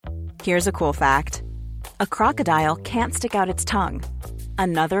Here's a cool fact. A crocodile can't stick out its tongue.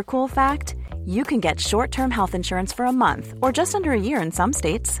 Another cool fact, you can get short-term health insurance for a month or just under a year in some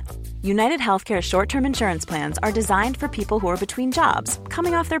states. United Healthcare short-term insurance plans are designed for people who are between jobs,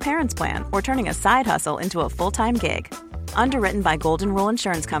 coming off their parents' plan, or turning a side hustle into a full-time gig. Underwritten by Golden Rule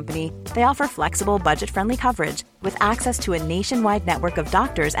Insurance Company, they offer flexible, budget-friendly coverage with access to a nationwide network of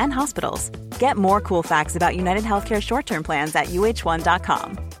doctors and hospitals. Get more cool facts about United Healthcare short-term plans at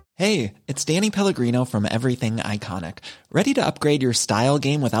uh1.com. Hey, it's Danny Pellegrino from Everything Iconic. Ready to upgrade your style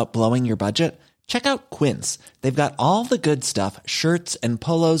game without blowing your budget? Check out Quince. They've got all the good stuff, shirts and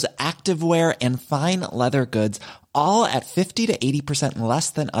polos, activewear, and fine leather goods, all at 50 to 80% less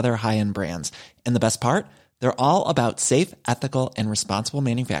than other high-end brands. And the best part? They're all about safe, ethical, and responsible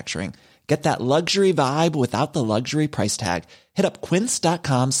manufacturing. Get that luxury vibe without the luxury price tag. Hit up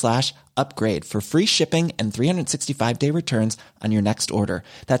quince.com/upgrade for free shipping and 365-day returns on your next order.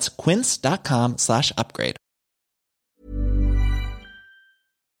 That's quince.com/upgrade.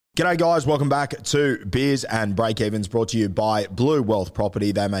 G'day guys, welcome back to Beers and Breakevens, brought to you by Blue Wealth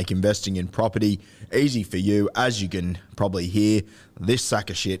Property. They make investing in property easy for you. As you can probably hear, this sack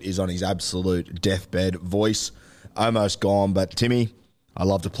of shit is on his absolute deathbed. Voice almost gone, but Timmy, I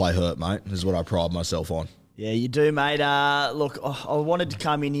love to play hurt, mate. This is what I pride myself on. Yeah, you do, mate. Look, I wanted to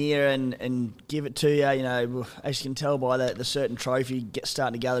come in here and give it to you. You know, as you can tell by the certain trophy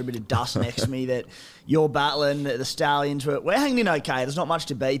starting to gather a bit of dust next to me, that you're battling the Stallions. We're hanging in okay. There's not much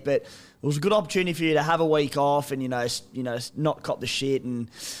to beat, but it was a good opportunity for you to have a week off and, you know, not cop the shit and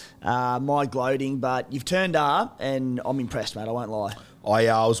my gloating. But you've turned up, and I'm impressed, mate. I won't lie.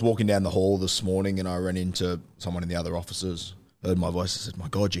 I was walking down the hall this morning and I ran into someone in the other offices, heard my voice, and said, "My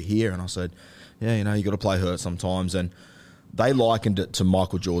God, you're here." And I said, "Yeah, you know, you got to play hurt sometimes." And they likened it to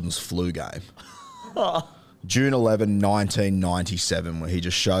Michael Jordan's flu game. June 11, 1997, where he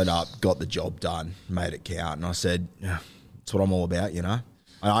just showed up, got the job done, made it count. And I said, "Yeah, that's what I'm all about, you know."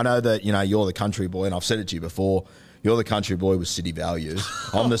 I know that, you know, you're the country boy, and I've said it to you before, you're the country boy with city values.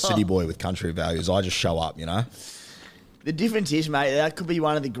 I'm the city boy with country values. I just show up, you know. The difference is, mate, that could be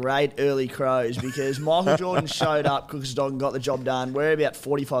one of the great early crows, because Michael Jordan showed up, cooked his dog and got the job done. We're about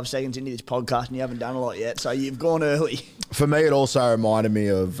 45 seconds into this podcast and you haven't done a lot yet, so you've gone early. For me, it also reminded me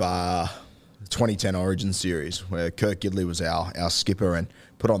of the 2010 Origin series, where Kirk Gidley was our skipper and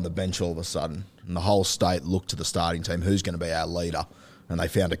put on the bench all of a sudden. And the whole state looked to the starting team, who's going to be our leader? And they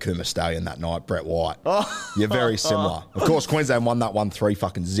found a Kuma stallion that night, Brett White. Oh. You're very similar. Of course, Queensland won that 1-3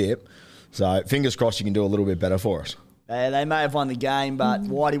 fucking zip. So fingers crossed you can do a little bit better for us. They may have won the game, but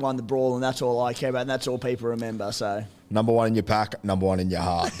Whitey won the brawl, and that's all I care about, and that's all people remember. So, number one in your pack, number one in your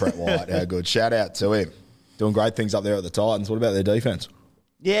heart, Brett White. How good. Shout out to him. Doing great things up there at the Titans. What about their defence?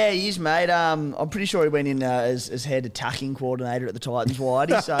 Yeah, he is, mate. I'm pretty sure he went in as head attacking coordinator at the Titans,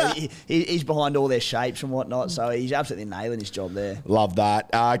 Whitey. So he's behind all their shapes and whatnot. So he's absolutely nailing his job there. Love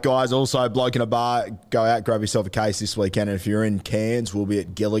that. Guys, also, Bloke in a Bar, go out, grab yourself a case this weekend. And if you're in Cairns, we'll be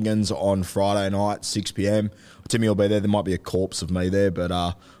at Gilligan's on Friday night, 6 p.m. Timmy will be there. There might be a corpse of me there, but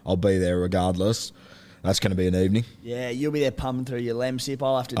I'll be there regardless. That's going to be an evening. Yeah, you'll be there pumping through your lem sip.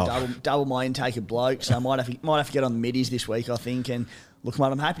 I'll have to double my intake of bloke, so I might have to get on the middies this week, I think. And look, mate,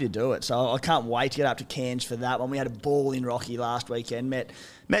 I'm happy to do it. So I can't wait to get up to Cairns for that one. We had a ball in Rocky last weekend. Met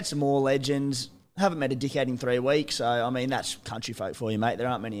some more legends. Haven't met a dickhead in 3 weeks. So, I mean, that's country folk for you, mate. There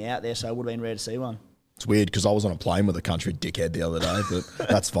aren't many out there, so it would have been rare to see one. It's weird because I was on a plane with a country dickhead the other day, but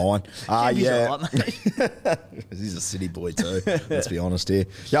that's fine. Yeah. Right, mate. He's a city boy too, let's be honest here.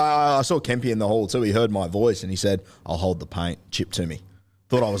 Yeah, I saw Kempy in the hall too. He heard my voice and he said, "I'll hold the paint, chip to me."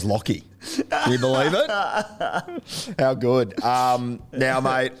 Thought I was Lockie. Can you believe it? How good. Now,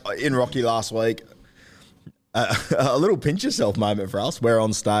 mate, in Rocky last week, a little pinch yourself moment for us. We're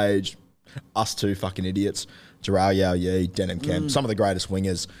on stage, us two fucking idiots, Jarrell Yao Yi, Denham Kemp, some of the greatest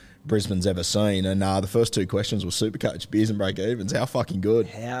wingers Brisbane's ever seen, and the first two questions were Supercoach, beers and break-evens. How fucking good.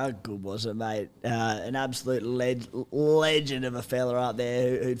 How good was it, mate? An absolute legend of a fella up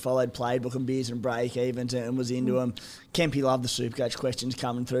there who'd followed Playbook and beers and break-evens and was into them. Kempy loved the Supercoach questions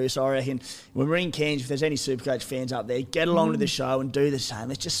coming through, so I reckon when we're in Cairns, if there's any Supercoach fans up there, get along to the show and do the same.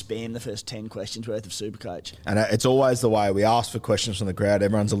 Let's just spam the first 10 questions worth of Supercoach. And it's always the way. We ask for questions from the crowd.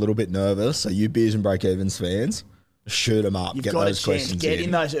 Everyone's a little bit nervous, so you beers and break-evens fans, shoot them up. You've get got those a chance. questions Get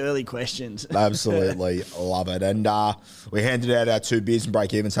in those early questions. Absolutely love it. And we handed out our two beers and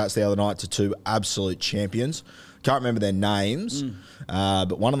break-evens hats the other night to two absolute champions. Can't remember their names,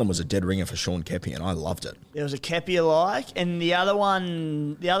 but one of them was a dead ringer for Sean Kepi, and I loved it. There was a Kepi alike, and the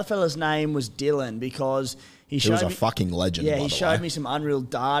other fella's name was Dylan, because He was a fucking legend. Yeah, by he the showed way. me some unreal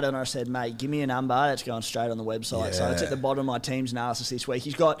data, and I said, mate, give me a number. That's going straight on the website. Yeah. So it's at the bottom of my team's analysis this week.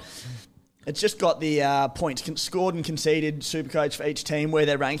 It's just got the points scored and conceded Supercoach for each team, where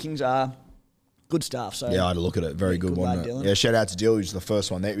their rankings are. Good stuff. So Yeah, I had a look at it. Very good, wasn't it? Dylan. Yeah, shout out to Dill. He was the first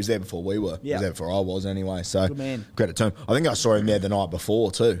one there. He was there before we were. He Yeah. was there before I was anyway. So Good man. credit to him. I think I saw him there the night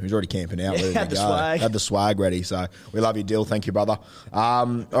before too. He was already camping out. Yeah, ready to had the go. swag. Had the swag ready. So we love you, Dill. Thank you, brother.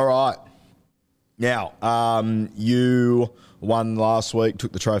 All right. Now, you won last week,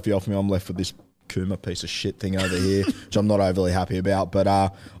 took the trophy off me. I'm left with this Kuma piece of shit thing over here, which I'm not overly happy about. But I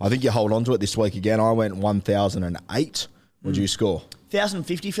think you hold on to it this week again. I went 1,008. What'd you score?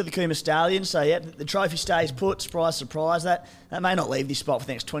 1,050 for the Kuma Stallions. So, yeah, the trophy stays put. Surprise, surprise. That may not leave this spot for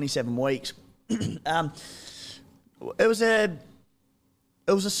the next 27 weeks. It was a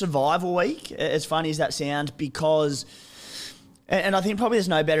survival week, as funny as that sounds, because... And I think probably there's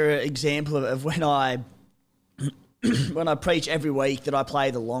no better example of when I preach every week that I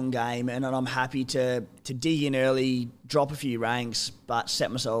play the long game, and I'm happy to dig in early, drop a few ranks, but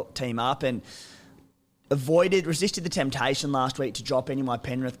set myself team up, and resisted the temptation last week to drop any of my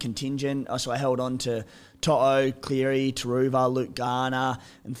Penrith contingent. So I held on to To'o, Cleary, Taruva, Luke Garner,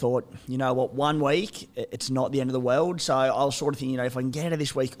 and thought, you know what, 1 week, it's not the end of the world. So I was sort of thinking, if I can get out of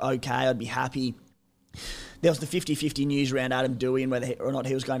this week okay, I'd be happy. There was the 50-50 news around Adam Dewey and whether or not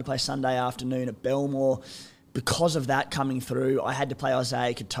he was going to play Sunday afternoon at Belmore. Because of that coming through, I had to play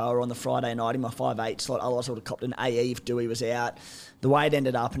Isaiah Katoa on the Friday night in my 5/8 slot. Otherwise, I would have copped an AE if Dewey was out. The way it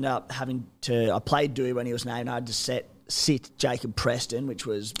ended up having to... I played Dewey when he was named. I had to sit Jacob Preston, which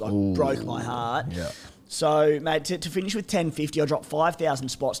was broke my heart. Yeah. So, mate, to finish with 1050, I dropped 5,000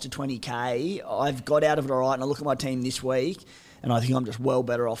 spots to 20k. I've got out of it all right, and I look at my team this week, and I think I'm just well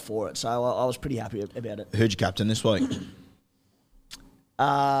better off for it. So I was pretty happy about it. Who'd you captain this week?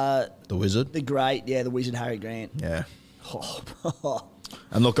 The Wizard? The Wizard, Harry Grant. Yeah.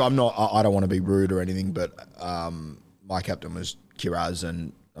 And look, I don't want to be rude or anything, but my captain was Kiraz,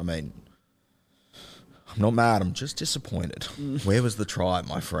 and I mean, I'm not mad, I'm just disappointed. Where was the try,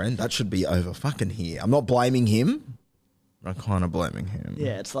 my friend? That should be over fucking here. I'm not blaming him, I'm kind of blaming him.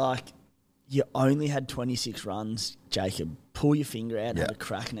 Yeah, it's like, you only had 26 runs, Jacob. Pull your finger out and have a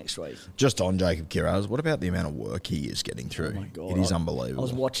crack next week. Just on Jacob Kiraz, what about the amount of work he is getting through? Oh my God. It is unbelievable. I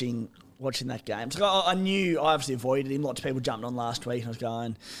was watching that game. So I knew, I obviously avoided him. Lots of people jumped on last week, and I was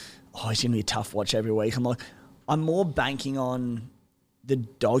going, he's going to be a tough watch every week. I'm like, I'm more banking on the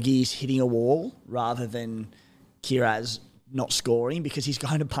doggies hitting a wall rather than Kiraz not scoring, because he's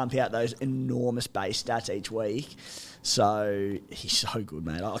going to pump out those enormous base stats each week. So he's so good,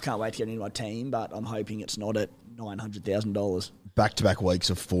 mate. I can't wait to get him into my team, but I'm hoping it's not at $900,000. Back-to-back weeks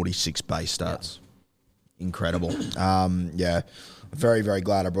of 46 base stats. Yeah. Incredible. Very, very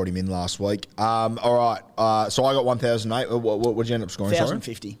glad I brought him in last week. All right. So I got 1,008. What did you end up scoring?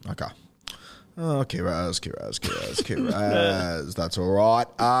 1,050. Okay. Oh, Kiraz. That's all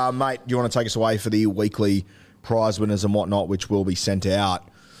right. Mate, do you want to take us away for the weekly prize winners and whatnot, which will be sent out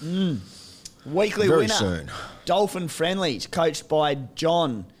Weekly very winner. soon. Dolphin Friendlies, coached by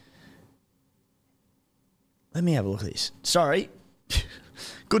John. Let me have a look at this. Sorry.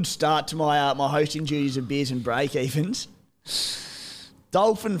 Good start to my hosting duties of Beers and Breakevens.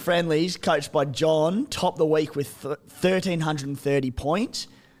 Dolphin Friendlies, coached by John, topped the week with 1,330 points.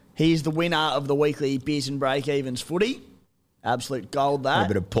 He's the winner of the weekly Beers and Breakevens footy. Absolute gold, that. A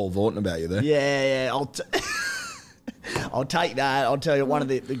bit of Paul Vorton about you there. Yeah. I'll take that. I'll tell you, one of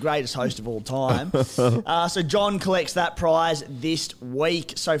the greatest hosts of all time. So John collects that prize this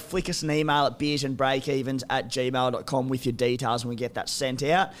week. So flick us an email at beersandbreakevens@gmail.com with your details, and we get that sent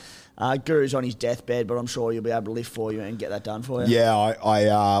out. Guru's on his deathbed, but I'm sure you'll be able to lift for you and get that done for you.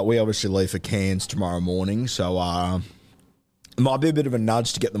 Yeah, we obviously leave for Cairns tomorrow morning, so it might be a bit of a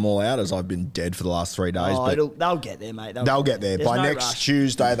nudge to get them all out, as I've been dead for the last 3 days. They'll get there, mate. They'll get there. There's By no next rush.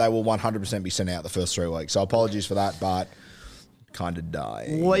 Tuesday, they will 100% be sent out the first 3 weeks. So apologies for that, but kind of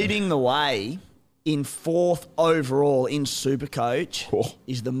dying. Leading the way in 4th overall in Supercoach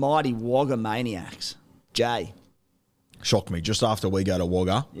is the mighty Wagga Maniacs. Jay. Shocked me. Just after we go to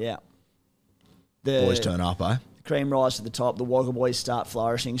Wagga, Yeah. boys turn up, eh? Cream rise to the top. The Wagga boys start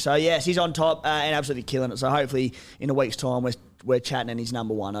flourishing. So, yes, he's on top and absolutely killing it. So, hopefully, in a week's time, we're chatting and he's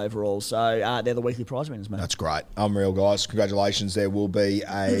number 1 overall. So, they're the weekly prize winners, mate. That's great. Unreal, guys. Congratulations. There will be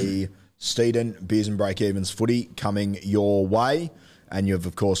a Steeden Beers and Breakevens footy coming your way. And you've,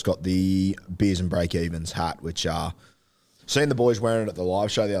 of course, got the Beers and Breakevens hat, which seen the boys wearing it at the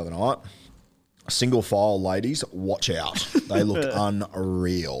live show the other night. Single file ladies, watch out. They look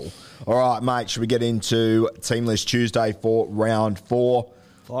unreal. All right, mate, should we get into Team List Tuesday for round 4?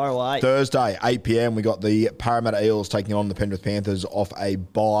 Fire away. Thursday, 8 p.m, we got the Parramatta Eels taking on the Penrith Panthers off a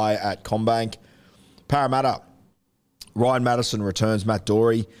bye at CommBank. Parramatta, Ryan Madison returns. Matt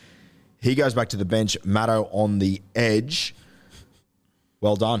Doorey, he goes back to the bench. Matto on the edge.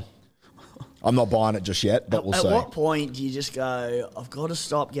 Well done. I'm not buying it just yet, but we'll see. At what point do you just go, I've got to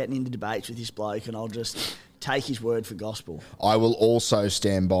stop getting into debates with this bloke and I'll just take his word for gospel? I will also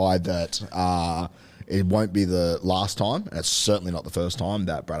stand by that it won't be the last time, and it's certainly not the first time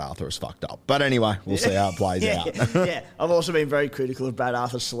that Brad Arthur is fucked up. But anyway, we'll see how it plays out. Yeah, I've also been very critical of Brad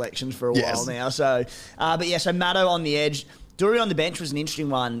Arthur's selections for a while now. So, so Matto on the edge. Doorey on the bench was an interesting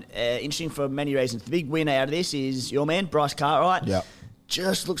one. Interesting for many reasons. The big winner out of this is your man, Bryce Cartwright. Yeah.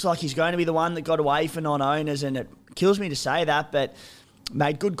 Just looks like he's going to be the one that got away for non-owners, and it kills me to say that, but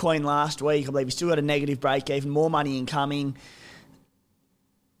made good coin last week. I believe he's still got a negative break even, more money incoming.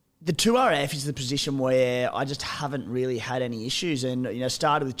 The 2RF is the position where I just haven't really had any issues, and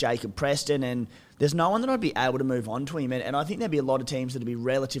started with Jacob Preston, and there's no one that I'd be able to move on to him, and I think there'd be a lot of teams that'd be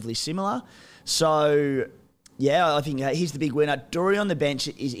relatively similar. So, yeah, I think he's the big winner. Doorey on the bench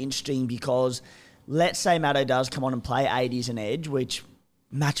is interesting because let's say Matto does come on and play 80 as an edge, which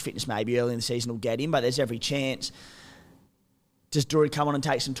match fitness maybe early in the season will get him, but there's every chance. Does Doorey come on and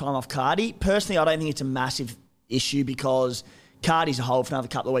take some time off Cardi? Personally, I don't think it's a massive issue because Cardi's a hold for another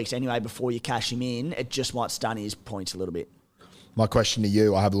couple of weeks anyway before you cash him in. It just might stun his points a little bit. My question to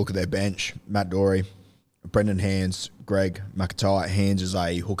you, I have a look at their bench. Matt Doorey, Brendan Hands, Greg McIntyre. Hands is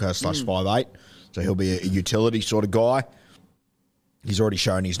a hooker / 5'8", so he'll be a utility sort of guy. He's already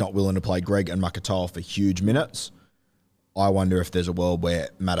shown he's not willing to play Greg and McIntyre for huge minutes. I wonder if there's a world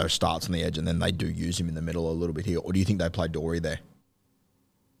where Matto starts on the edge and then they do use him in the middle a little bit here. Or do you think they play Doorey there?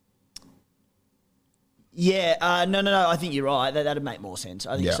 Yeah, no. I think you're right. That'd make more sense.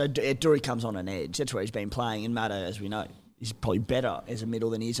 I think so. Doorey comes on an edge. That's where he's been playing. And Matto, as we know, is probably better as a middle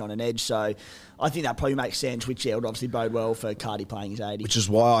than he is on an edge. So I think that probably makes sense, which would obviously bode well for Cardi playing his 80. Which is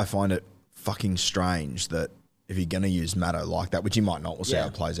why I find it fucking strange that if you're going to use Matto like that, which he might not, we'll see how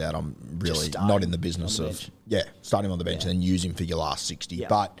it plays out. I'm really not in the business of starting him on the bench and then use him for your last 60. Yeah.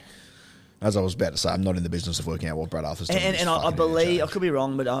 But as I was about to say, I'm not in the business of working out what Brad Arthur's doing. And I believe, I could be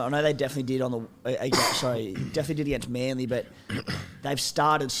wrong, but I know they definitely did definitely did against Manly, but they've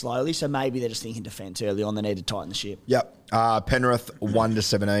started slowly, so maybe they're just thinking defence early on. They need to tighten the ship. Yep. Penrith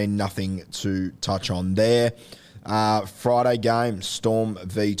 1-17, nothing to touch on there. Friday game, Storm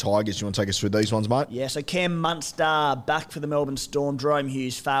v Tigers. You want to take us through these ones, mate? Yeah, so Cam Munster back for the Melbourne Storm. Jerome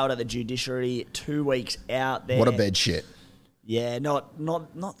Hughes failed at the judiciary, 2 weeks out there. What a bed shit. Yeah, not.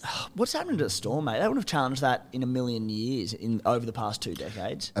 What's happening to the Storm, mate? They would have challenged that in a million years over the past 2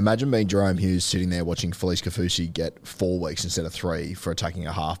 decades. Imagine being Jerome Hughes sitting there watching Felice Kafusi get 4 weeks instead of 3 for attacking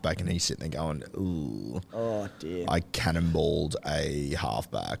a halfback, and he's sitting there going, "Ooh, oh dear, I cannonballed a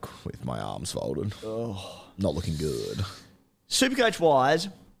halfback with my arms folded. Oh, not looking good." Supercoach wise,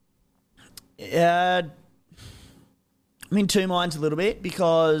 I'm in two minds a little bit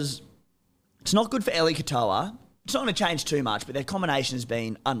because it's not good for Eli Katoa. It's not going to change too much, but their combination has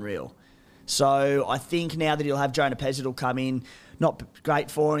been unreal. So I think now that he'll have Jonah Pezzett will come in, not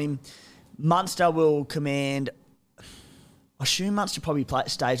great for him. Munster will command. I assume Munster probably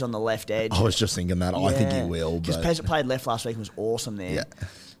stays on the left edge. I was just thinking that. Yeah. I think he will. Because Pezzett played left last week and was awesome there. Yeah.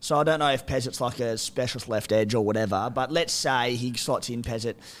 So I don't know if Pezzett's like a specialist left edge or whatever, but let's say he slots in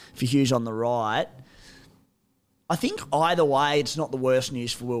Pezzett for Hughes on the right. I think either way, it's not the worst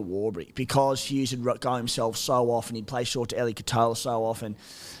news for Will Warbrick because Hughes would go himself so often. He'd play short to Eli Katoa so often.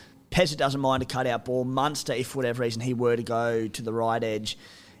 Pezzett doesn't mind a cutout ball. Munster, if for whatever reason he were to go to the right edge,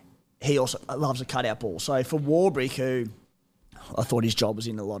 he also loves a cutout ball. So for Warbrick, who I thought his job was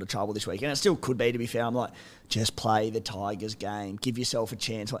in a lot of trouble this week, and it still could be, to be fair, I'm like, just play the Tigers game. Give yourself a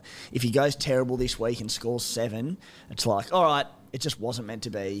chance. Like, if he goes terrible this week and scores 7, it's like, all right, it just wasn't meant to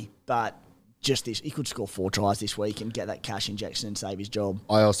be, but just this, he could score 4 tries this week and get that cash injection and save his job.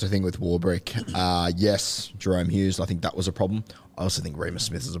 I also think with Warbrick, yes, Jerome Hughes, I think that was a problem. I also think Remus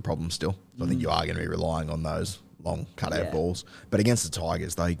Smith is a problem still. So I think you are going to be relying on those long cutout balls. But against the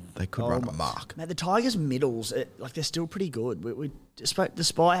Tigers, they could run a mark. Man, the Tigers' middles, they're still pretty good. The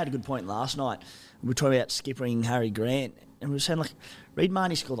Spy had a good point last night. We were talking about skippering Harry Grant, and we were saying, like, Reid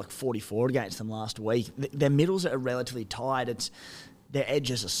Marnie scored like 44 against them last week. Their middles are relatively tight. Their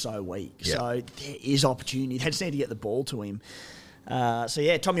edges are so weak. Yep. So there is opportunity. They just need to get the ball to him. Tommy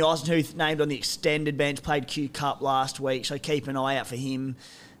Eisenhuth named on the extended bench, played Q Cup last week, so keep an eye out for him.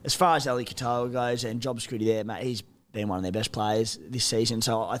 As far as Eli Katoa goes and job security there, mate, he's been one of their best players this season.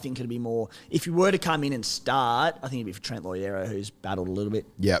 So I think it'd be more, if you were to come in and start, I think it'd be for Trent Loiero, who's battled a little bit.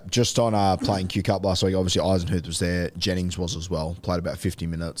 Yeah, just on playing Q Cup last week, obviously Eisenhuth was there. Jennings was as well. Played about 50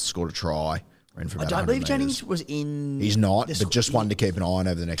 minutes, scored a try. Ran for I about don't 100 believe metres. Jennings was in. He's not, but just one to keep an eye on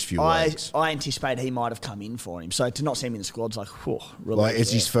over the next few weeks. I anticipate he might have come in for him. So to not see him in the squad's like, whew, Well,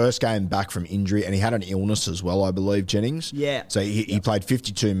 it's his first game back from injury, and he had an illness as well, I believe, Jennings. Yeah. So he played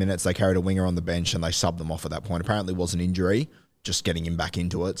 52 minutes. They carried a winger on the bench, and they subbed them off at that point. Apparently it was an injury, just getting him back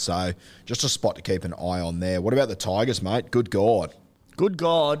into it. So just a spot to keep an eye on there. What about the Tigers, mate? Good God. Good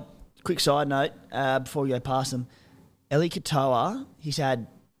God. Quick side note before we go past them. Eli Katoa, he's had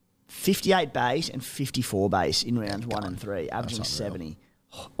 58 base and 54 base in rounds 1 and 3, averaging 70.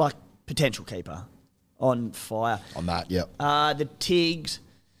 Like, potential keeper. On fire. On that, yep. The Tigs,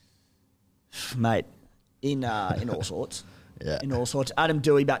 mate, in all sorts. Yeah. In all sorts. Adam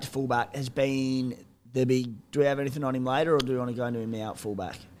Dewey back to fullback has been the big... Do we have anything on him later, or do we want to go into him now at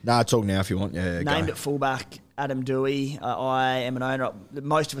fullback? Nah, talk now if you want. Yeah, Named go. at fullback, Adam Dewey. I am an owner.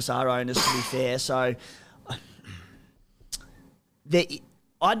 Most of us are owners, to be fair. So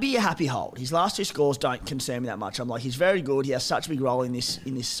I'd be a happy hold. His last 2 scores don't concern me that much. I'm like, he's very good. He has such a big role in this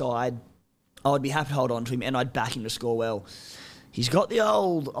side. I would be happy to hold on to him, and I'd back him to score well. He's got the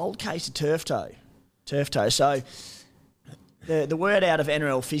old case of turf toe. So the word out of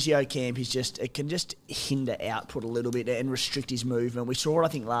NRL physio camp is just, it can just hinder output a little bit and restrict his movement. We saw it, I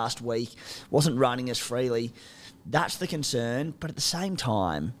think, last week. Wasn't running as freely. That's the concern. But at the same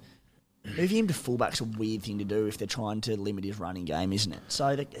time, moving him to fullback's a weird thing to do if they're trying to limit his running game, isn't it?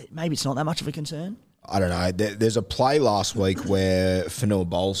 So maybe it's not that much of a concern. I don't know. There's a play last week where Fanua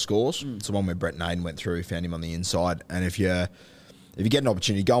Bowl scores. It's the one where Brett Naden went through, found him on the inside. And if you get an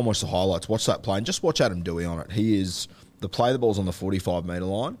opportunity, go and watch the highlights, watch that play, and just watch Adam Dewey on it. He is... The play, the ball's on the 45-metre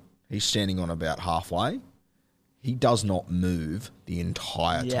line. He's standing on about halfway. He does not move the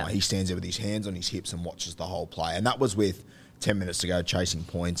entire time. He stands there with his hands on his hips and watches the whole play. And that was with 10 minutes to go, chasing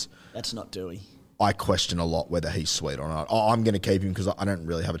points. That's not Dewey. I question a lot whether he's sweet or not. I'm going to keep him because I don't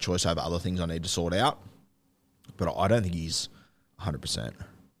really have a choice over other things I need to sort out. But I don't think he's 100%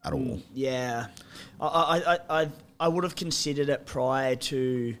 at all. Yeah. I would have considered it prior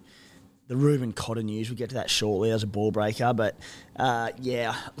to the Reuben Cotter news. We'll get to that shortly as a ball breaker. But, I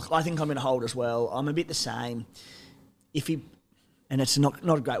think I'm going to hold as well. I'm a bit the same. And it's not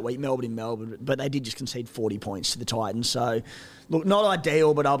a great week, Melbourne, but they did just concede 40 points to the Titans. So, look, not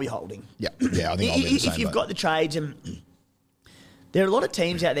ideal, but I'll be holding. Yeah, I think I'll be the same. If you've got the trades, and there are a lot of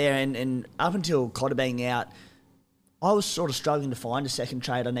teams out there, and up until Cotter being out, I was sort of struggling to find a second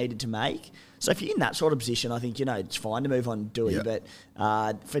trade I needed to make. So if you're in that sort of position, I think, it's fine to move on Dewey. Yep.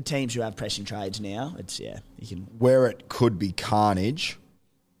 But for teams who have pressing trades now, you can... Where it could be carnage,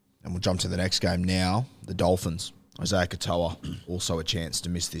 and we'll jump to the next game now, the Dolphins. Isaiah Katoa, also a chance to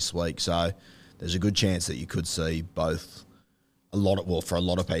miss this week. So there's a good chance that you could see both, for a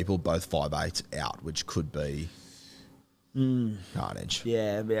lot of people, both 5'8" out, which could be carnage.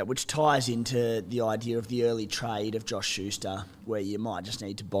 Yeah, which ties into the idea of the early trade of Josh Schuster, where you might just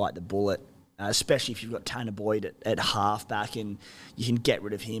need to bite the bullet, especially if you've got Tanner Boyd at halfback, and you can get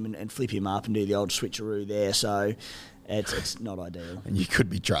rid of him and flip him up and do the old switcheroo there. So it's not ideal. And you could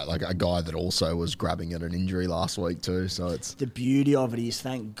be like a guy that also was grabbing at an injury last week too. So it's the beauty of it is,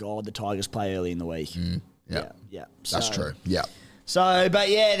 thank God the Tigers play early in the week. Yeah. So, that's true. Yeah. So, but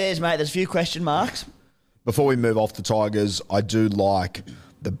yeah, there's a few question marks. Before we move off the Tigers, I do like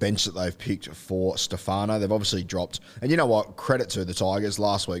the bench that they've picked for Stefano. They've obviously dropped, and you know what? Credit to the Tigers.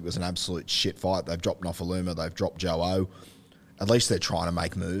 Last week was an absolute shit fight. They've dropped Nofaluma. They've dropped Joe O. At least they're trying to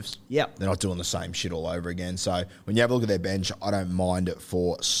make moves. Yep. They're not doing the same shit all over again. So when you have a look at their bench, I don't mind it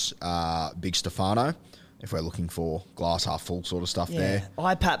for Big Stefano, if we're looking for glass half full sort of stuff there.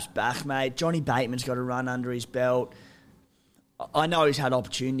 IPAP's back, mate. Johnny Bateman's got a run under his belt. I know he's had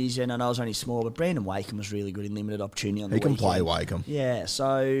opportunities, and I know it's only small, but Brandon Wakeham was really good in limited opportunity on the weekend. He can play Wakeham. Yeah,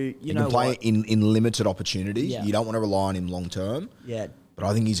 so you know can play what? in limited opportunity. Yeah. You don't want to rely on him long term. Yeah. But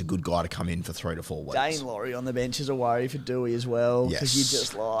I think he's a good guy to come in for 3 to 4 weeks. Dane Laurie on the bench is a worry for Dewey as well. Because you're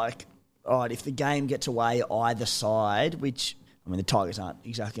just like, all right, if the game gets away either side, which, the Tigers aren't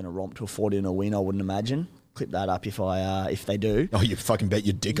exactly going to romp to a 40-0 win, I wouldn't imagine. Clip that up if they do. Oh, you fucking bet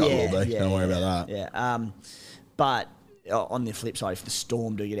your dick I will be. Don't worry about that. Yeah. But on the flip side, if the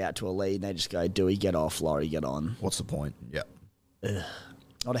Storm do get out to a lead and they just go, Dewey, get off, Laurie, get on. What's the point? Yeah.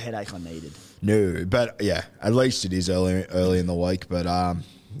 Not a headache I needed. No, but yeah, at least it is early in the week. But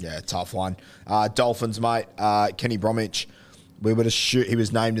tough one. Dolphins, mate. Kenny Bromwich, we were to shoot. He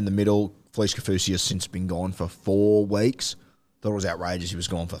was named in the middle. Felice Kafusi has since been gone for 4 weeks. Thought it was outrageous. He was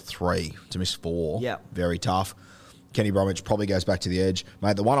gone for 3 to miss 4. Yeah, very tough. Kenny Bromwich probably goes back to the edge.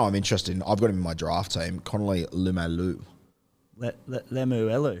 Mate, the one I'm interested in, I've got him in my draft team, Connolly Lemuelu.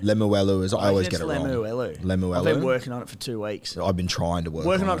 Lemuelu. Is I always get it wrong. Lemuelu. I've been working on it for 2 weeks. I've been trying to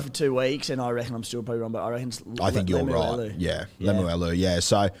working on it for 2 weeks, and I reckon I'm still probably wrong, but I reckon it's I think you're right. Yeah, Lemuelu. Yeah,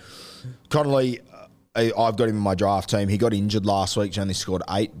 so Connolly, I've got him in my draft team. He got injured last week. He only scored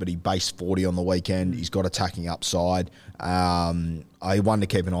 8, but he based 40 on the weekend. He's got attacking upside. One to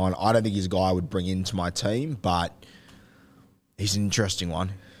keep an eye on. I don't think he's a guy I would bring into my team, but he's an interesting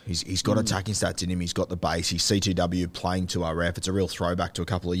one. He's got attacking stats in him. He's got the base. He's CTW playing to our ref. It's a real throwback to a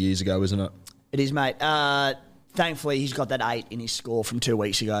couple of years ago, isn't it? It is, mate. Thankfully, he's got that 8 in his score from 2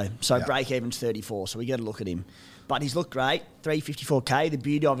 weeks ago. So break-even's 34, so we got to look at him. But he's looked great, 354K. The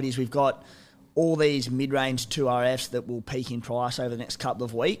beauty of it is we've got all these mid-range 2RFs that will peak in price over the next couple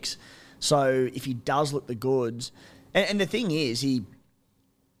of weeks. So if he does look the goods... And the thing is, he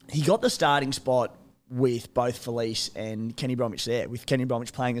got the starting spot with both Felice and Kenny Bromwich there, with Kenny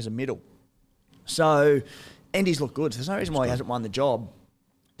Bromwich playing as a middle. So, and he's looked good. So there's no reason why he hasn't won the job.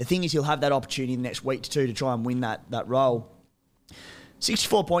 The thing is, he'll have that opportunity in the next week to 2 to try and win that role.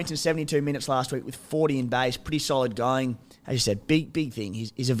 64 points in 72 minutes last week with 40 in base. Pretty solid going. As you said, big thing.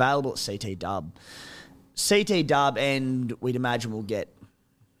 He's available at CT Dub. CT Dub, and we'd imagine we'll get...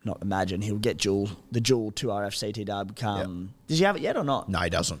 Not imagine, he'll get the dual 2RF CT Dub come... Yep. Does he have it yet or not? No,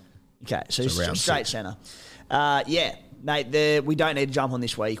 he doesn't. Okay, so he's straight centre. Mate, we don't need to jump on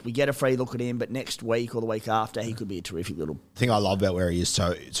this week. We get a free look at him, but next week or the week after, he could be a terrific little... The thing I love about where he is,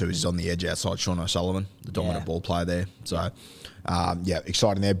 so he's on the edge outside Sean O'Sullivan, the dominant ball player there. So,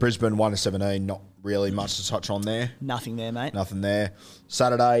 exciting there. Brisbane, 1-17, not really much to touch on there. Nothing there, mate. Nothing there.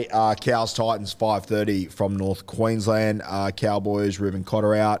 Saturday, Cows Titans, 5:30 from North Queensland. Cowboys, Ruben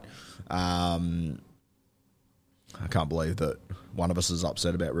Cotter out. I can't believe that one of us is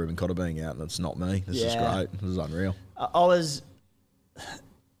upset about Ruben Cotter being out, and it's not me. This is great. This is unreal.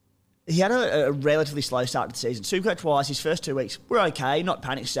 He had a relatively slow start to the season. Supercoach-wise, his first 2 weeks were okay, not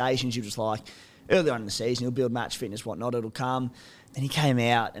panic stations. You just like, early on in the season, he'll build match fitness, whatnot, it'll come. And he came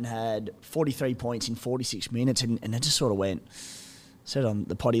out and had 43 points in 46 minutes, and it just sort of went... Said on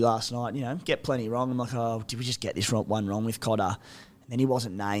the potty last night, get plenty wrong. I'm like, oh, did we just get this one wrong with Cotter? And then he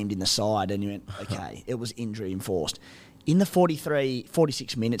wasn't named in the side, and you went, okay, it was injury enforced. In the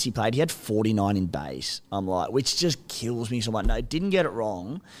 46 minutes he played, he had 49 in base. I'm like, which just kills me. So I'm like, no, didn't get it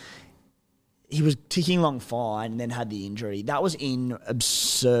wrong. He was ticking along fine and then had the injury. That was in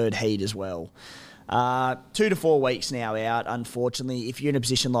absurd heat as well. 2 to 4 weeks now out, unfortunately. If you're in a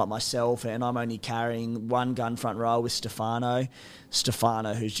position like myself and I'm only carrying one gun front row with Stefano,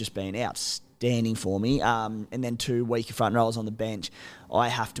 who's just been outstanding for me, and then 2 weaker front rows on the bench, I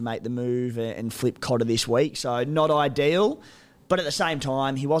have to make the move and flip Cotter this week. So not ideal, but at the same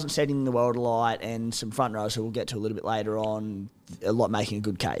time, he wasn't setting the world alight, and some front rows who we'll get to a little bit later on, a lot making a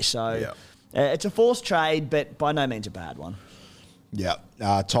good case. So it's a forced trade, but by no means a bad one. Yeah.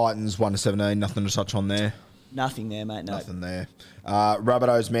 Titans, 1-17, nothing to touch on there. Nothing there, mate, no. Nothing there.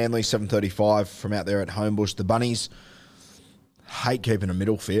 Rabbitohs, Manly, 7:35 from out there at Homebush. The Bunnies hate keeping a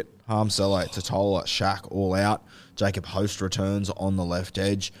middle fit. Harmsella, Totola, Shaq, all out. Jacob Host returns on the left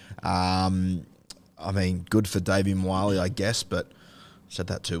edge. Good for Davey Mwali, I guess, but I said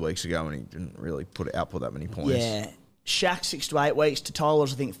that 2 weeks ago and he didn't really output that many points. Yeah. Shaq 6 to 8 weeks.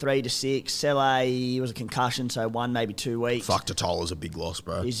 Totola's, I think, 3 to 6. Sele was a concussion, so 1, maybe 2 weeks. Fuck, Totola's a big loss,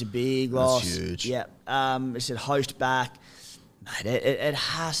 bro. He's a big loss. That's huge. Yeah. It said Host back. Mate, it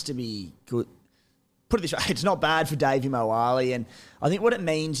has to be good. Put it this way, it's not bad for Davey Moali, and I think what it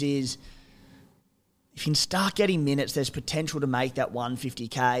means is if you can start getting minutes, there's potential to make that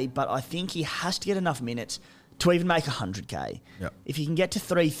 150K, but I think he has to get enough minutes to even make 100K. Yep. If you can get to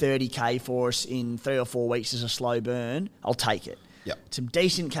 330K for us in 3 or 4 weeks as a slow burn, I'll take it. Yep. Some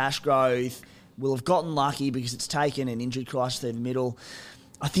decent cash growth. We'll have gotten lucky because it's taken an injury crisis through the middle.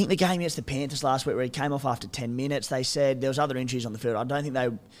 I think the game against the Panthers last week where he came off after 10 minutes, they said there was other injuries on the field. I don't think they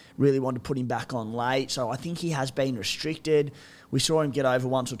really wanted to put him back on late, so I think he has been restricted. We saw him get over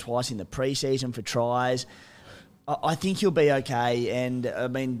once or twice in the preseason for tries. I think he'll be okay, and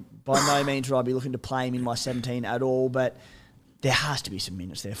by no means would I be looking to play him in my 17 at all, but there has to be some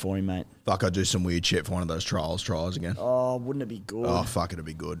minutes there for him, mate. Fuck, I'd do some weird shit for one of those trials again. Oh, wouldn't it be good? Oh, fuck, it'd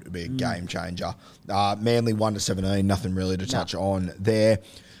be good. It'd be a game changer. Manly 1-17, nothing really to touch on there.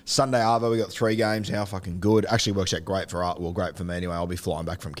 Sunday, Arvo, we got 3 games. How fucking good. Actually works out great for great for me anyway. I'll be flying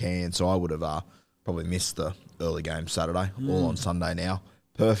back from Cairns, so I would have probably missed the early game Saturday. All on Sunday now.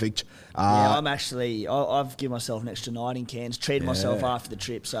 Perfect. I've given myself an extra night in Cairns, treated myself after the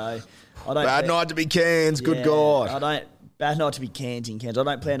trip, so I don't... Bad night to be Cairns, good God. I don't Bad not to be canting, Cairns. I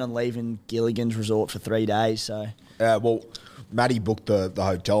don't plan on leaving Gilligan's Resort for 3 days, so... Well, Maddie booked the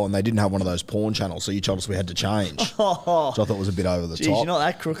hotel and they didn't have one of those porn channels, so you told us we had to change. Oh. So I thought it was a bit over the top. You're not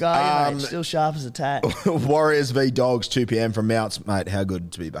that crook, are you, mate? Still sharp as a tack. Warriors v Dogs, 2 p.m. from Mounts. Mate, how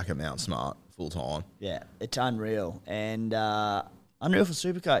good to be back at Mount Smart full time. Yeah, it's unreal. And unreal for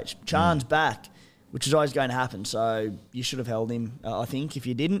Supercoach. Chan's back, which is always going to happen, so you should have held him, I think, if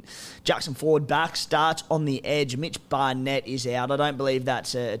you didn't. Jackson Ford back, starts on the edge. Mitch Barnett is out. I don't believe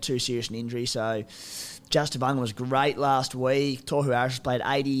that's a too serious an injury, so Justin Bunga was great last week. Tohu Harris played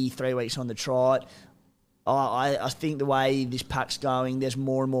 83 weeks on the trot. I think the way this pack's going, there's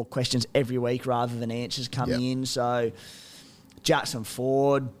more and more questions every week rather than answers coming in, so... Jackson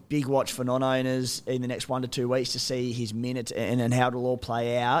Ford, big watch for non-owners in the next 1 to 2 weeks to see his minutes and how it'll all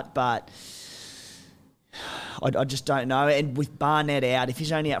play out, but... I just don't know. And with Barnett out, if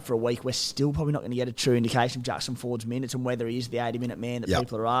he's only out for a week, we're still probably not going to get a true indication of Jackson Ford's minutes and whether he is the 80-minute man that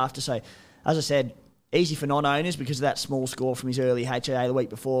people are after. So, as I said, easy for non-owners because of that small score from his early HAA the week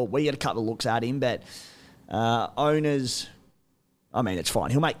before. We get a couple of looks at him, but owners, I mean, it's fine.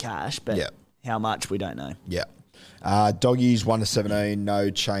 He'll make cash, but how much, we don't know. Yeah. Doggies, 1 to 17, no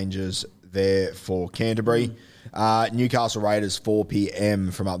changes there for Canterbury. Newcastle Raiders, 4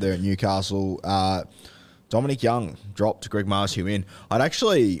 p.m. from up there at Newcastle. Dominic Young dropped Greg Marshew in. I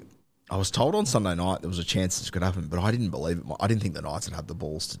was told on Sunday night there was a chance this could happen, but I didn't believe it. I didn't think the Knights would have the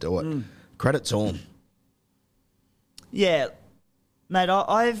balls to do it. Credit to them. Yeah, mate,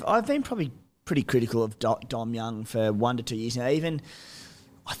 I've been probably pretty critical of Dom Young for 1 to 2 years now. Even,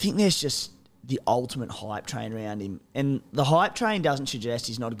 I think there's just the ultimate hype train around him. And the hype train doesn't suggest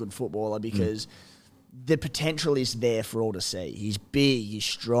he's not a good footballer because the potential is there for all to see. He's big, he's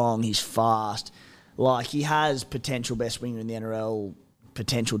strong, he's fast. Like, he has potential best winger in the NRL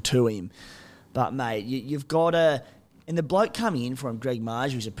potential to him. But, mate, you've got to... And the bloke coming in for him, Greg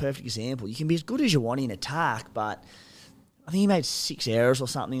Marshew, is a perfect example. You can be as good as you want in attack, but I think he made 6 errors or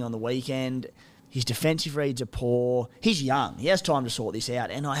something on the weekend. His defensive reads are poor. He's young. He has time to sort this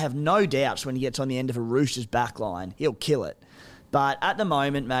out. And I have no doubts when he gets on the end of a Roosters backline, he'll kill it. But at the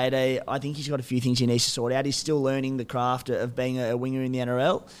moment, mate, I think he's got a few things he needs to sort out. He's still learning the craft of being a winger in the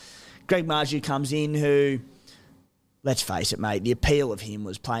NRL. Greg Marshew comes in who, let's face it, mate, the appeal of him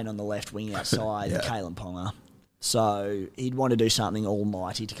was playing on the left wing outside Kalen Ponga. So he'd want to do something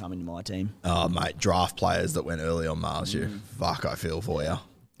almighty to come into my team. Oh, mate, draft players that went early on Marshew. Fuck, I feel for you.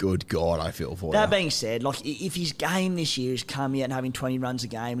 Good God, I feel for you. That being said, like, if his game this year is coming out and having 20 runs a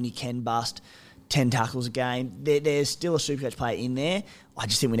game and he can bust 10 tackles a game, there's still a Supercoach player in there. I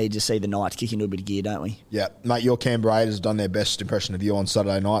just think we need to see the Knights kick into a bit of gear, don't we? Yeah. Mate, your Canberra Raiders have done their best impression of you on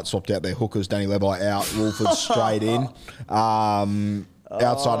Saturday night, swapped out their hookers, Danny Levi out, Wolford straight in.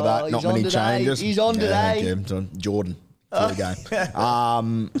 Outside of that, not many changes. He's on today. Thank you. Jordan for the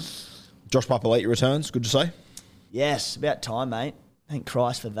game. Josh Papali'i returns. Good to see. Yes, about time, mate. Thank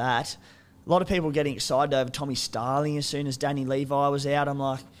Christ for that. A lot of people getting excited over Tommy Starling as soon as Danny Levi was out. I'm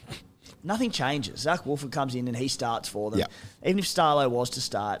like, nothing changes. Zach Wolford comes in and he starts for them. Yep. Even if Starlo was to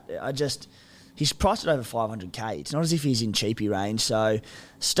start, he's priced at over 500k. It's not as if he's in cheapy range. So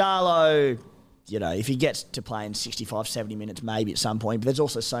Starlo, you know, if he gets to playing 65, 70 minutes, maybe at some point. But there's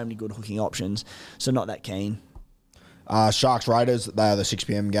also so many good hooking options, so not that keen. Sharks Raiders, they are the 6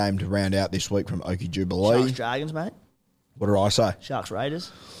 p.m. game to round out this week from Oakey Jubilee. Sharks Dragons, mate. What did I say? Sharks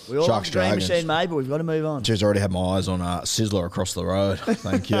Raiders. We all Sharks have a dream Dragons. machine, mate, but we've got to move on. Jeez, I already had my eyes on Sizzler across the road.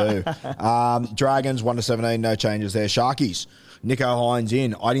 Thank you. Dragons, 1 to 17, no changes there. Sharkies, Nico Hines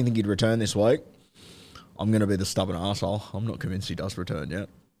in. I didn't think he'd return this week. I'm going to be the stubborn arsehole. I'm not convinced he does return yet.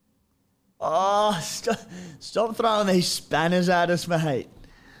 Oh, stop throwing these spanners at us, mate.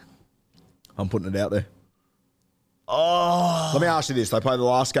 I'm putting it out there. Oh. Let me ask you this. They play the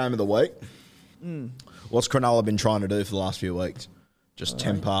last game of the week. What's Cronulla been trying to do for the last few weeks? Just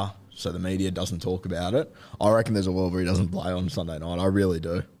temper so the media doesn't talk about it. I reckon there's a world where he doesn't play on Sunday night. I really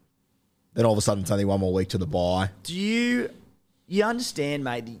do. Then all of a sudden it's only one more week to the bye. Do you understand,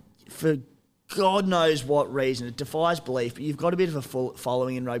 mate, for God knows what reason, it defies belief, but you've got a bit of a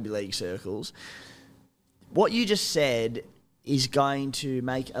following in rugby league circles. What you just said is going to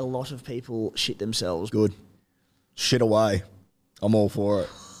make a lot of people shit themselves. Good. Shit away. I'm all for it.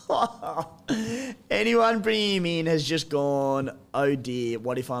 Anyone bringing him in has just gone, oh dear,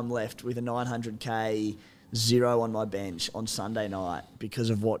 what if I'm left with a 900k zero on my bench on Sunday night because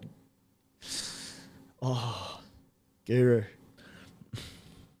of what... Oh, Guru.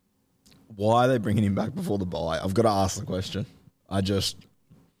 Why are they bringing him back before the bye? I've got to ask the question. I don't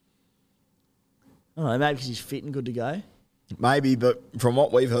know, maybe because he's fit and good to go. Maybe, but from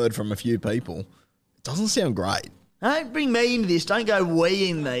what we've heard from a few people, it doesn't sound great. Don't bring me into this. Don't go we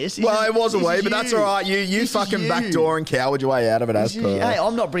in this. Well, it was a we, but that's all right. You fucking backdoor and cowered your way out of it as per. Hey,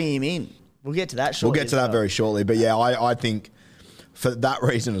 I'm not bringing him in. We'll get to that shortly. We'll get to that very shortly. But yeah, I think for that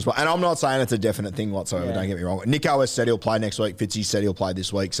reason as well. And I'm not saying it's a definite thing whatsoever, don't get me wrong. Nico has said he'll play next week. Fitzy said he'll play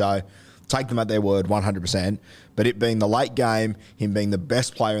this week. So take them at their word 100%. But it being the late game, him being the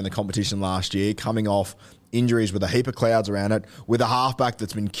best player in the competition last year, coming off injuries with a heap of clouds around it, with a halfback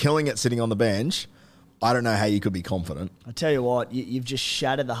that's been killing it sitting on the bench, I don't know how you could be confident. I tell you what, you've just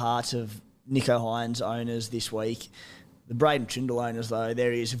shattered the hearts of Nico Hines owners this week. The Braden Trindle owners, though,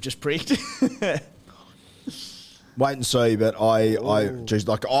 there he is, have just pricked. Wait and see, but I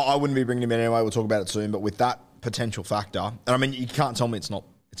wouldn't be bringing him in anyway. We'll talk about it soon. But with that potential factor, and I mean, you can't tell me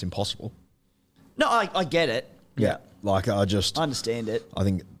it's impossible. No, I get it. Yeah, I understand it. I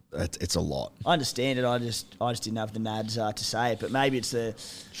think it's a lot. I understand it. I just didn't have the nads to say it. But maybe it's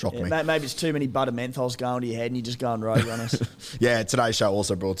maybe it's too many butter menthols going to your head and you're just going rogue on us. Yeah, today's show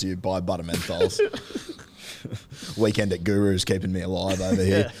also brought to you by butter menthols. Weekend at Guru's keeping me alive over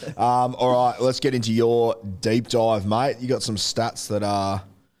here. All right, let's get into your deep dive, mate. You got some stats that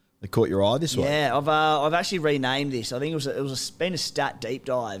caught your eye this week. Yeah, I've actually renamed this. I think it was been a stat deep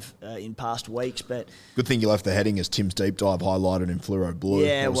dive in past weeks, but good thing you left the heading as Tim's deep dive highlighted in fluoro blue.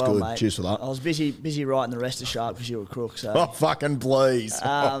 Yeah, that was well, good. Mate, cheers for that. I was busy writing the rest of sharp because you were a crook. So oh, fucking please.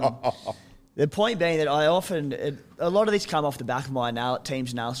 The point being that a lot of these come off the back of my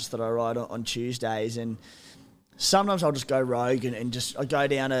team's analysis that I write on Tuesdays, and sometimes I'll just go rogue and just I go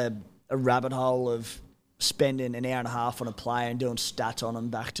down a rabbit hole of spending an hour and a half on a player and doing stats on them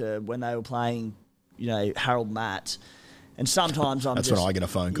back to when they were playing, Harold Matt. And sometimes that's when I get a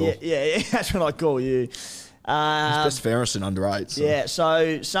phone call. Yeah, that's when I call you. It's best fairest in under 8. So. Yeah,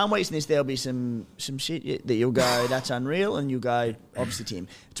 so some weeks in this there'll be some shit that you'll go, that's unreal, and you'll go, obviously, Tim.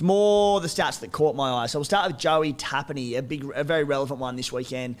 It's more the stats that caught my eye. So we'll start with Joey Tappaney, a very relevant one this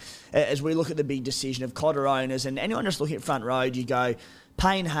weekend, as we look at the big decision of Cotter owners. And anyone just looking at front row, you go,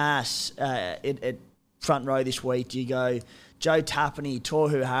 Payne Haas at front row this week. Do you go Joe Tappaney,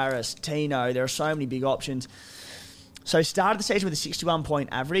 Tohu Harris, Tino? There are so many big options. So started the season with a 61-point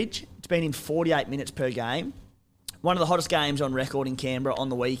average. It's been in 48 minutes per game. One of the hottest games on record in Canberra on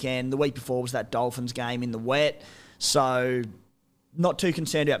the weekend. The week before was that Dolphins game in the wet. So not too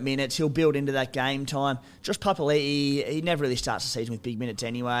concerned about minutes. He'll build into that game time. Josh Papali'i, he never really starts the season with big minutes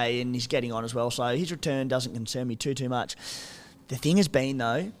anyway, and he's getting on as well. So his return doesn't concern me too much. The thing has been,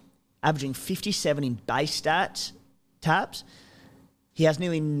 though, averaging 57 in base stats, taps. He has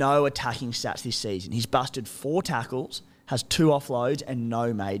nearly no attacking stats this season. He's busted 4 tackles, has 2 offloads, and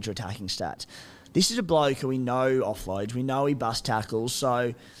no major attacking stats. This is a bloke who we know offloads. We know he busts tackles,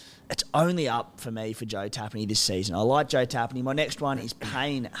 so it's only up for me for Joe Tappaney this season. I like Joe Tappaney. My next one is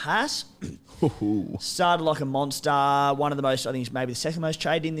Payne Haas. Started like a monster. One of the most, I think he's maybe the second most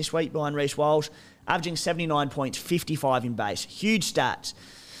traded in this week behind Reece Walsh. Averaging 79 points, 55 in base. Huge stats.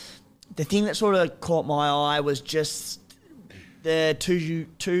 The thing that sort of caught my eye was just the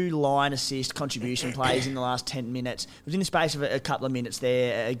two line assist contribution plays in the last 10 minutes. It was in the space of a couple of minutes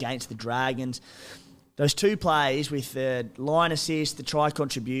there against the Dragons. Those 2 plays with the line assist, the try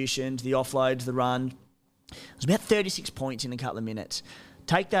contributions, the offloads, the run, it was about 36 points in a couple of minutes.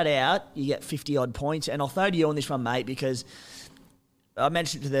 Take that out, you get 50-odd points. And I'll throw to you on this one, mate, because I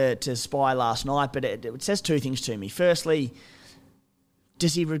mentioned it to Spy last night, but it says 2 things to me. Firstly,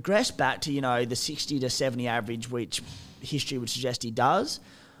 does he regress back to, the 60 to 70 average, which history would suggest he does?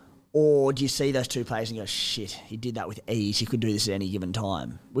 Or do you see those 2 plays and go, shit, he did that with ease. He could do this at any given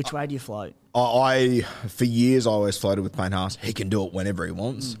time. Which way do you float? For years, I always floated with Payne Haas. He can do it whenever he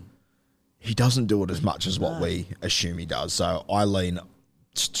wants. He doesn't do it as much as what we assume he does. So I lean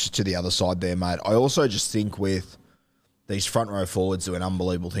to the other side there, mate. I also just think with these front row forwards doing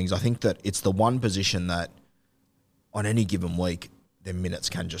unbelievable things, I think that it's the one position that on any given week, their minutes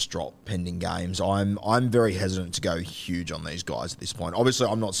can just drop pending games. I'm very hesitant to go huge on these guys at this point. Obviously,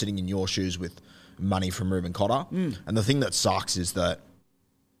 I'm not sitting in your shoes with money from Ruben Cotter. And the thing that sucks is that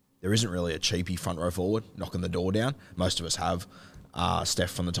there isn't really a cheapie front row forward knocking the door down. Most of us have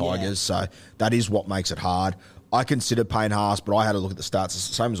Steph from the Tigers, so that is what makes it hard. I considered Payne Haas, but I had a look at the stats, it's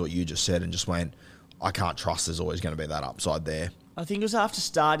the same as what you just said, and just went, I can't trust there's always going to be that upside there. I think it was after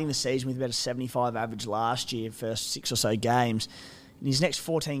starting the season with about a 75 average last year, first 6 or so games. In his next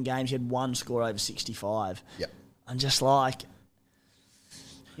 14 games, he had 1 score over 65. Yep. I'm just like,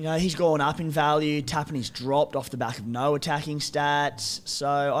 he's gone up in value. Tappaney's dropped off the back of no attacking stats.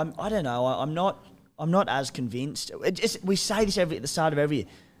 So I don't know. I'm not as convinced. We say this at the start of every year.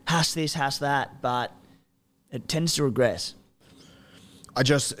 Has this, has that, but it tends to regress.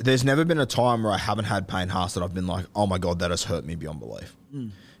 There's never been a time where I haven't had Payne Haas that I've been like, oh my God, that has hurt me beyond belief.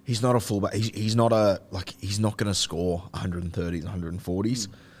 He's not a fullback. He's not going to score 130s, 140s.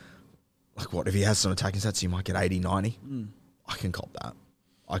 Like what, if he has some attacking stats, he might get 80, 90. I can cop that.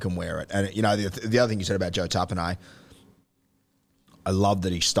 I can wear it. And, you know, the other thing you said about Joe Tapine, I love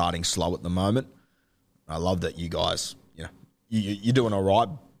that he's starting slow at the moment. I love that you guys, you know, you're doing all right,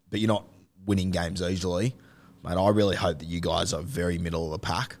 but you're not winning games easily. Mate, I really hope that you guys are very middle of the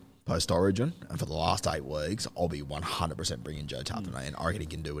pack post-Origin. And for the last 8 weeks, I'll be 100% bringing Joe Tapine in. I reckon he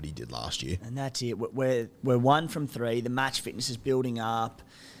can do what he did last year. And that's it. We're 1 from 3. The match fitness is building up.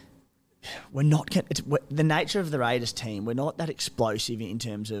 We're not the nature of the Raiders team. We're not that explosive in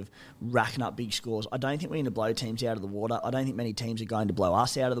terms of racking up big scores. I don't think we're going to blow teams out of the water. I don't think many teams are going to blow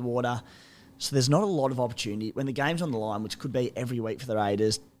us out of the water. So there's not a lot of opportunity. When the game's on the line, which could be every week for the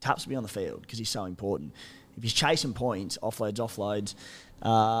Raiders, Taps will be on the field because he's so important. If he's chasing points, offloads,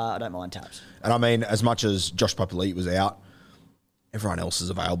 I don't mind Taps. And I mean, as much as Josh Papali'i was out, everyone else is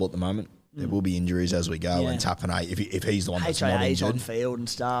available at the moment. There will be injuries as we go, and Tapine, if he's the one that's not injured, on field and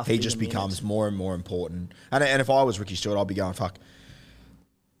stuff, he just becomes more and more important. And if I was Ricky Stewart, I'd be going, fuck,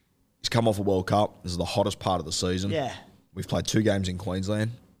 he's come off a World Cup. This is the hottest part of the season. Yeah. We've played 2 games in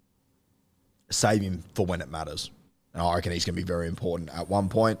Queensland. Save him for when it matters. And I reckon he's going to be very important at one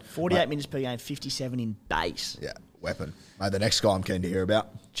point. 48 minutes per game, 57 in base. Yeah, weapon. Mate, the next guy I'm keen to hear about.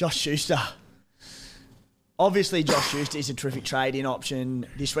 Josh Schuster. Obviously, Josh Schuster is a terrific trade-in option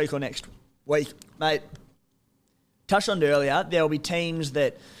this week or next week. Mate, touched on it earlier, there will be teams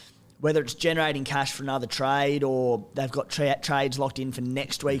that, whether it's generating cash for another trade or they've got trades locked in for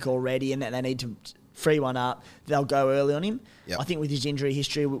next week already and that they need to free one up, they'll go early on him. Yep. I think with his injury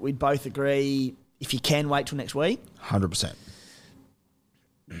history, we'd both agree, if you can wait till next week. 100%.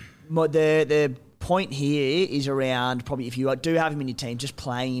 The point here is around probably if you do have him in your team, just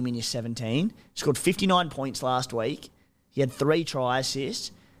playing him in your 17. He scored 59 points last week. He had 3 try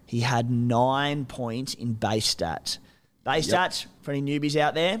assists. He had 9 points in base stats. Base stats, for any newbies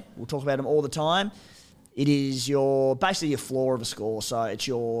out there, we'll talk about them all the time. It is basically your floor of a score. So it's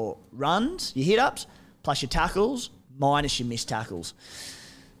your runs, your hit-ups, plus your tackles, minus your missed tackles.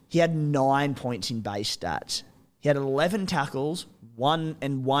 He had 9 points in base stats. He had 11 tackles, 1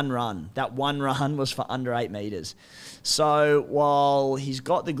 run. That 1 run was for under 8 metres. So while he's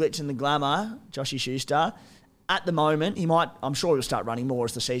got the glitz and the glamour, Joshy Schuster, at the moment, I'm sure he'll start running more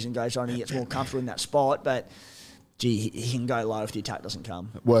as the season goes on and he gets more comfortable in that spot, but gee, he can go low if the attack doesn't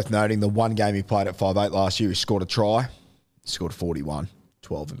come. Worth noting, the one game he played at 5'8" last year, he scored a try. He scored 41,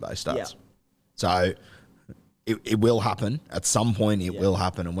 12 in base stats. Yeah. So it will happen. At some point, it will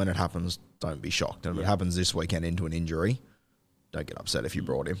happen, and when it happens, don't be shocked. And if it happens this weekend into an injury, don't get upset if you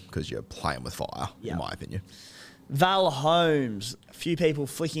brought him because you're playing with fire, in my opinion. Val Holmes, a few people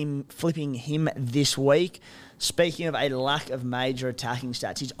flipping him this week. Speaking of a lack of major attacking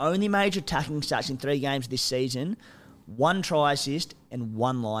stats, his only major attacking stats in 3 games this season, 1 try assist and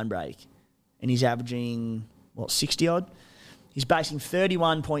 1 line break. And he's averaging, 60-odd? He's basing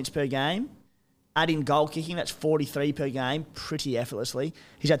 31 points per game. Add in goal kicking, that's 43 per game, pretty effortlessly.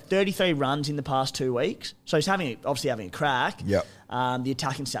 He's had 33 runs in the past 2 weeks. So he's obviously having a crack. Yep. The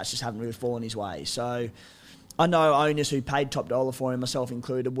attacking stats just haven't really fallen his way. So I know owners who paid top dollar for him, myself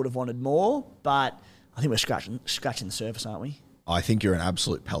included, would have wanted more, but I think we're scratching the surface, aren't we? I think you're an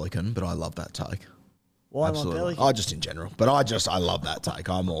absolute pelican, but I love that take. Why am I a pelican? I just in general, but I love that take.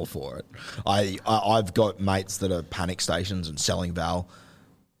 I'm all for it. I've got mates that are panic stations and selling Val.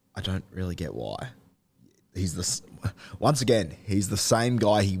 I don't really get why. He's the same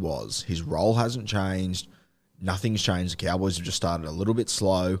guy he was. His role hasn't changed. Nothing's changed. The Cowboys have just started a little bit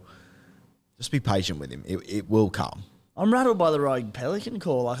slow. Just be patient with him. It will come. I'm rattled by the rogue pelican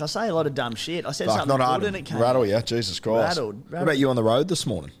call. Like, I say a lot of dumb shit. I said something good and it came. Rattle, yeah. Jesus Christ. Rattled. What about you on the road this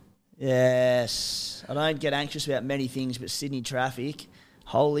morning? Yes. I don't get anxious about many things, but Sydney traffic,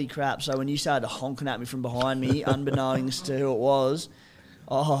 holy crap. So when you started honking at me from behind me, unbeknownst to who it was,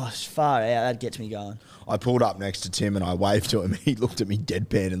 it's far out. That gets me going. I pulled up next to Tim and I waved to him. He looked at me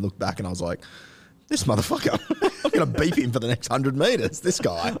deadpan and looked back and I was like, this motherfucker, I'm going to beep him for the next 100 metres. This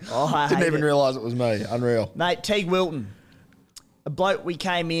guy. Didn't even realise it was me. Unreal. Mate, Teague Wilton. A bloke we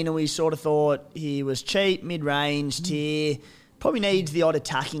came in and we sort of thought he was cheap, mid-range tier. Probably needs the odd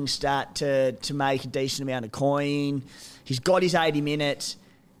attacking stat to make a decent amount of coin. He's got his 80 minutes.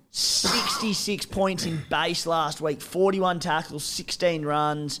 66 points in base last week. 41 tackles, 16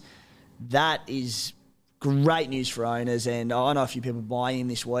 runs. That is great news for owners. And I know a few people buying him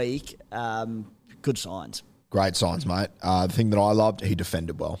this week. Good signs. Great signs, mate. The thing that I loved, he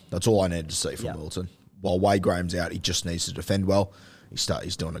defended well. That's all I needed to see from Wilton. While Wade Graham's out, he just needs to defend well.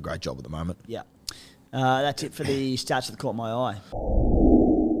 he's doing a great job at the moment. Yeah. That's it for the stats that caught my eye.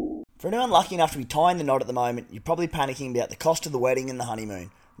 For anyone lucky enough to be tying the knot at the moment, you're probably panicking about the cost of the wedding and the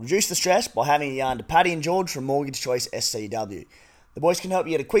honeymoon. Reduce the stress by having a yarn to Paddy and George from Mortgage Choice SCW. The boys can help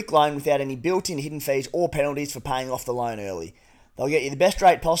you get a quick loan without any built-in hidden fees or penalties for paying off the loan early. They'll get you the best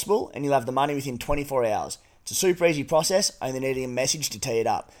rate possible and you'll have the money within 24 hours. It's a super easy process, only needing a message to tee it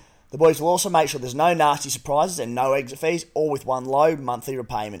up. The boys will also make sure there's no nasty surprises and no exit fees, all with one low monthly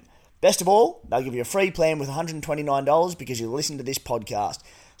repayment. Best of all, they'll give you a free plan with $129 because you listen to this podcast.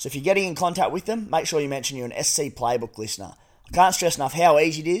 So if you're getting in contact with them, make sure you mention you're an SC Playbook listener. I can't stress enough how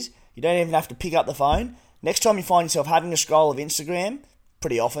easy it is. You don't even have to pick up the phone. Next time you find yourself having a scroll of Instagram,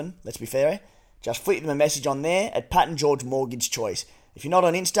 pretty often, let's be fair, just flick them a message on there at Pat and George Mortgage Choice. If you're not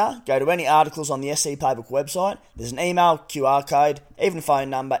on Insta, go to any articles on the SC Playbook website. There's an email, QR code, even a phone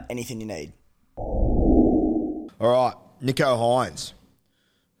number, anything you need. All right, Nicho Hynes.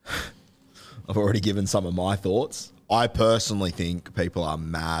 I've already given some of my thoughts. I personally think people are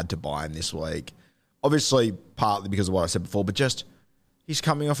mad to buy him this week. Obviously, partly because of what I said before, but just he's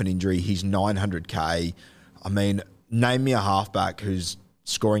coming off an injury. He's 900K. I mean, name me a halfback who's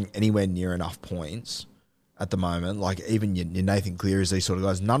scoring anywhere near enough points at the moment. Like even your Nathan Clearys, these sort of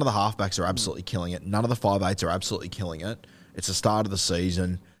guys. None of the halfbacks are absolutely killing it. None of the 5'8s are absolutely killing it. It's the start of the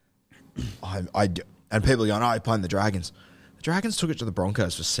season. And people are going, oh, he's playing the Dragons. The Dragons took it to the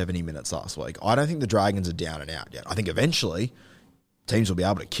Broncos for 70 minutes last week. I don't think the Dragons are down and out yet. I think eventually teams will be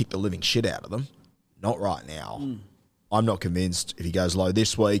able to kick the living shit out of them. Not right now. I'm not convinced if he goes low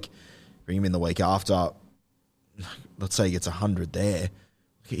this week, bring him in the week after, let's say he gets 100 there,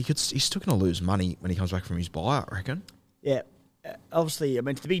 he's still going to lose money when he comes back from his bye, I reckon. Yeah. Obviously, I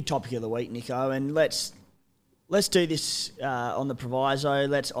mean, it's the big topic of the week, Nico, and let's do this on the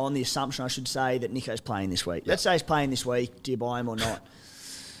proviso. On the assumption, I should say, that Nico's playing this week. Yep. Let's say he's playing this week. Do you buy him or not?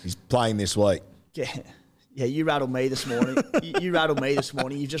 He's playing this week. Yeah, you rattled me this morning. You rattled me this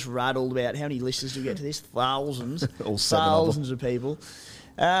morning. You've just rattled about how many listeners do we get to this? Thousands. All seven thousands of people.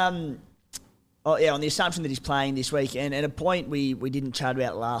 On the assumption that he's playing this week. And a point we didn't chat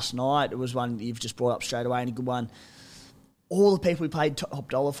about last night, it was one that you've just brought up straight away, and a good one. All the people we paid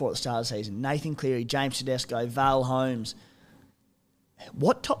top dollar for at the start of the season, Nathan Cleary, James Tedesco, Val Holmes.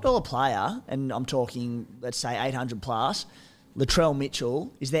 What top dollar player, and I'm talking, let's say, 800 plus, Latrell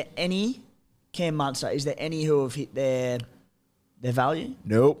Mitchell, is there any, Cam Munster, is there any who have hit their value?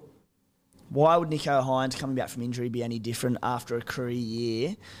 Nope. Why would Nicho Hynes coming back from injury be any different after a career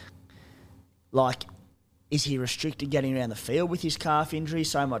year? Like, is he restricted getting around the field with his calf injury?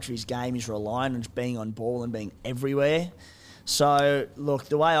 So much of his game is relying on just being on ball and being everywhere. So, look,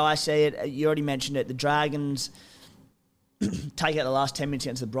 the way I see it, you already mentioned it, the Dragons take out the last 10 minutes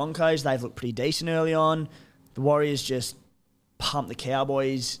against the Broncos. They've looked pretty decent early on. The Warriors just pumped the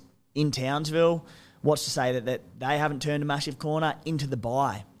Cowboys in Townsville. What's to say that they haven't turned a massive corner into the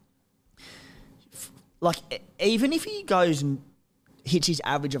bye? Like, even if he goes and hits his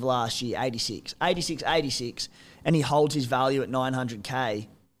average of last year, 86, and he holds his value at 900K,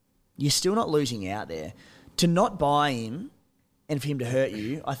 you're still not losing out there. To not buy him and for him to hurt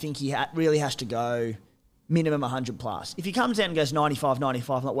you, I think he really has to go minimum 100 plus. If he comes out and goes 95,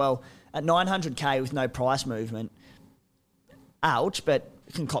 I'm like, well, at 900K with no price movement, ouch, but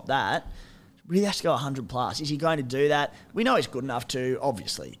can cop that. Really has to go 100 plus. Is he going to do that? We know he's good enough to,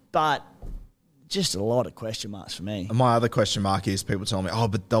 obviously, but just a lot of question marks for me. And my other question mark is people tell me,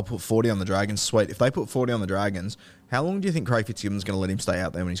 but they'll put 40 on the Dragons. Sweet. If they put 40 on the Dragons, how long do you think Craig Fitzgibbon's going to let him stay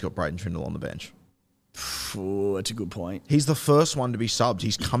out there when he's got Braden Trindle on the bench? Ooh, that's a good point. He's the first one to be subbed.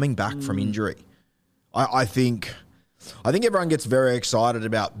 He's coming back from injury. I think everyone gets very excited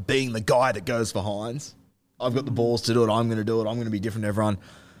about being the guy that goes for Hynes. I've got the balls to do it. I'm going to do it. I'm going to be different to everyone.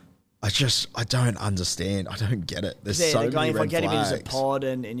 I don't understand. I don't get it. There's so many red flags. If I get him in as a pod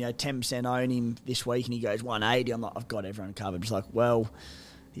and 10% own him this week and he goes 180, I'm like, I've got everyone covered. It's like, well,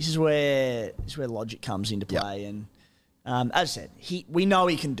 this is where logic comes into play. Yep. And as I said, we know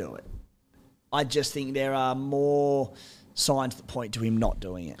he can do it. I just think there are more signs that point to him not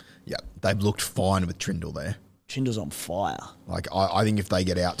doing it. Yeah, they've looked fine with Trindle there. Trindle's on fire. Like, I think if they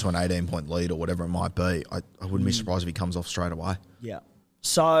get out to an 18-point lead or whatever it might be, I wouldn't be surprised if he comes off straight away. Yeah.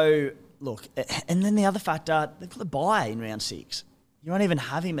 So, look, and then the other factor, they've got the bye in round 6. You won't even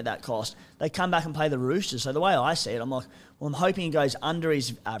have him at that cost. They come back and play the Roosters. So the way I see it, I'm like, well, I'm hoping he goes under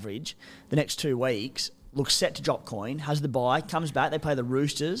his average the next 2 weeks, looks set to drop coin, has the bye, comes back, they play the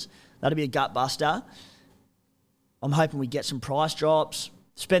Roosters. That'll be a gut buster. I'm hoping we get some price drops,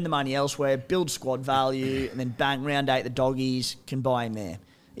 spend the money elsewhere, build squad value, and then bang, round 8, the doggies can buy him there.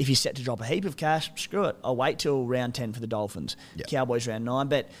 If you're set to drop a heap of cash, screw it. I'll wait till round 10 for the Dolphins. Yep. Cowboys round 9.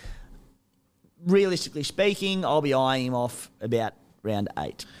 But realistically speaking, I'll be eyeing him off about round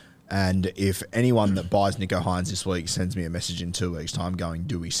 8. And if anyone that buys Nicho Hines this week sends me a message in 2 weeks' time going,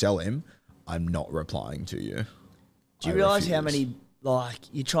 do we sell him? I'm not replying to you. Do you realise how many, like,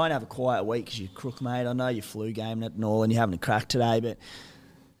 you're trying to have a quiet week because you're crook, mate. I know you're flu gaming it and all and you're having a crack today, but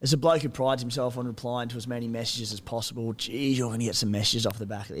as a bloke who prides himself on replying to as many messages as possible, geez, you're going to get some messages off the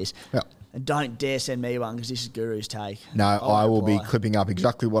back of this. Yeah. And don't dare send me one because this is Guru's take. No, I will reply. be clipping up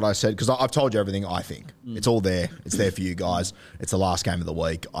exactly what I said because I've told you everything I think. It's all there. It's there for you guys. It's the last game of the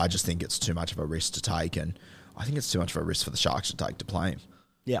week. I just think it's too much of a risk to take, and I think it's too much of a risk for the Sharks to take to play him.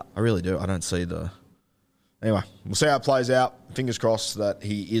 Yeah. I really do. I don't see the... Anyway, we'll see how it plays out. Fingers crossed that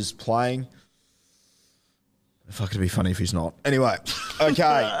he is playing. Fuck, it'd be funny if he's not. Anyway,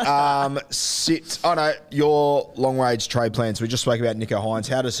 okay. Sit. Oh, no, your long-range trade plans. We just spoke about Nicho Hines.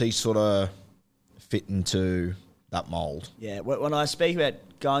 How does he sort of fit into that mould? Yeah, when I speak about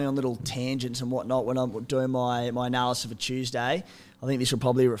going on little tangents and whatnot when I'm doing my analysis for Tuesday, I think this will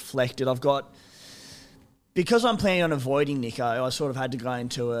probably reflect it. Because I'm planning on avoiding Nicho, I sort of had to go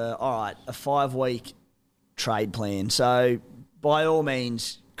into a 5-week trade plan. So by all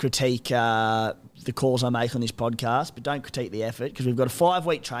means, critique the calls I make on this podcast, but don't critique the effort because we've got a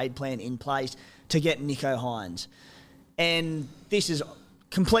 5-week trade plan in place to get Nicho Hines. And this is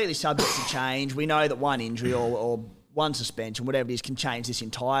completely subject to change. We know that one injury or one suspension, whatever it is, can change this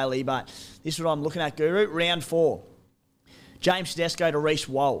entirely, but this is what I'm looking at, Guru. Round 4, James Tedesco to Reece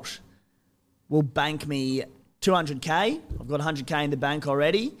Walsh will bank me 200K. I've got 100K in the bank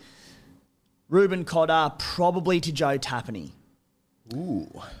already. Ruben Cotter probably to Joe Tapani. Ooh.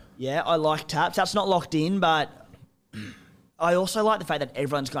 Yeah, I like Taps. That's not locked in, but I also like the fact that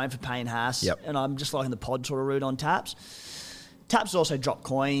everyone's going for Payne Haas, and I'm just liking the pod sort of route on Taps. Taps also dropped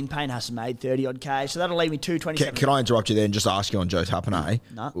coin. Payne Haas has made 30-odd K, so that'll leave me 227. Can I interrupt you there and just ask you on Joe Tapani?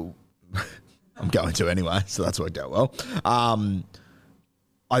 No. I'm going to anyway, so that's worked out well.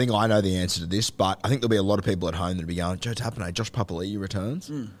 I think I know the answer to this, but I think there'll be a lot of people at home that'll be going, Joe Tapani, Josh Papali'i returns.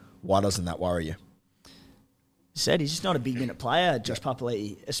 Why doesn't that worry you? Said he's just not a big minute player, Josh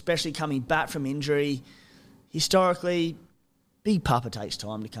Papali'i, especially coming back from injury. Historically, Big Papa takes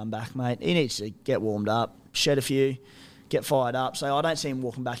time to come back, mate. He needs to get warmed up, shed a few, get fired up. So I don't see him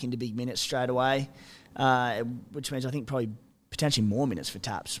walking back into big minutes straight away, which means I think probably potentially more minutes for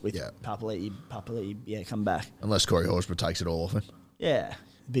Taps with Papali'i, come back. Unless Corey Horsburgh takes it all off him. Yeah,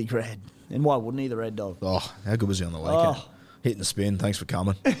 Big Red. And why wouldn't he, the Red Dog? Oh, how good was he on the weekend? Hitting the spin. Thanks for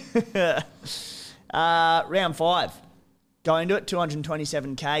coming. Round 5. Going to it,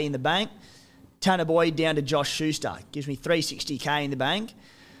 227K in the bank. Tanner Boyd down to Josh Schuster. Gives me 360K in the bank.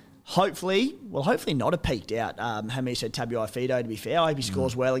 Hopefully not a peaked out Hamiso Tabuai-Fidow, to be fair. I hope he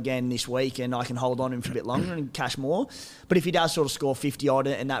scores well again this week and I can hold on him for a bit longer and cash more. But if he does sort of score 50-odd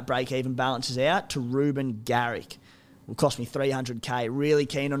and that break-even balances out, to Ruben Garrick. Will cost me 300K. Really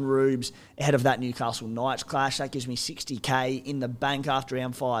keen on Rubes ahead of that Newcastle Knights clash. That gives me 60K in the bank after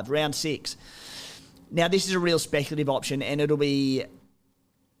round 5. Round 6. Now, this is a real speculative option, and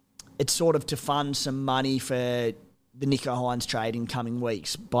it's sort of to fund some money for the Nicho Hines trade in coming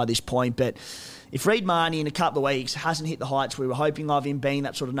weeks by this point. But if Reid Marnie in a couple of weeks hasn't hit the heights we were hoping of him being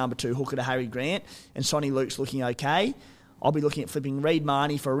that sort of number 2 hooker to Harry Grant, and Sonny Luke's looking okay, I'll be looking at flipping Reid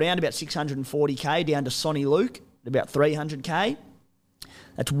Marnie for around about 640K down to Sonny Luke at about 300K.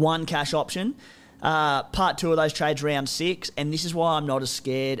 That's one cash option. Part 2 of those trades round 6, and this is why I'm not as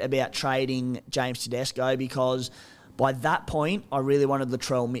scared about trading James Tedesco, because by that point, I really wanted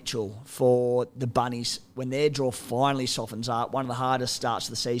Latrell Mitchell for the Bunnies when their draw finally softens up. One of the hardest starts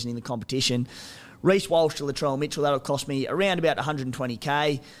of the season in the competition. Reece Walsh to Latrell Mitchell, that'll cost me around about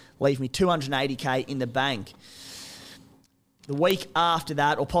 120K, leave me 280K in the bank. The week after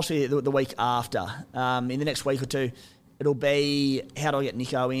that, or possibly the week after, in the next week or two, it'll be, how do I get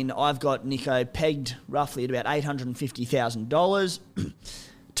Nicho in? I've got Nicho pegged roughly at about $850,000.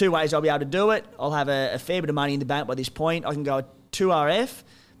 2 ways I'll be able to do it. I'll have a fair bit of money in the bank by this point. I can go 2RF,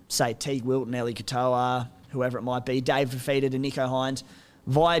 say Teague Wilton, Eli Katoa, whoever it might be, Dave Fafita to Nicho Hines,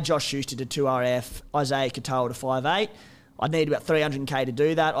 via Josh Schuster to 2RF, Isaiah Katoa to 5'8". I'd need about 300K to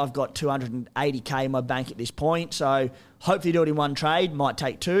do that. I've got 280K in my bank at this point, so hopefully do it in one trade. Might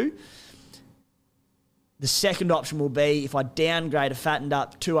take 2. The second option will be if I downgrade a fattened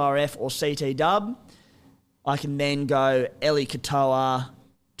up 2RF or CT dub, I can then go Eli Katoa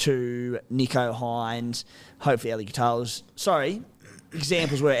to Nicho Hines. Hopefully Eli Katoa's...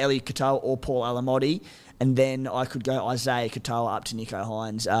 examples were Eli Katoa or Paul Alamotti, and then I could go Isaiah Katoa up to Nicho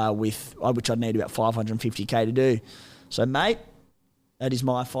Hines, which I'd need about 550K to do. So, mate, That is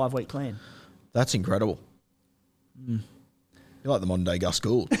my 5-week plan. That's incredible. You're like the modern day Gus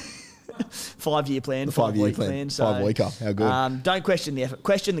Gould. 5-year plan, The 5-week 5-year plan. plan. So, 5-weeker. How good. Don't question the effort.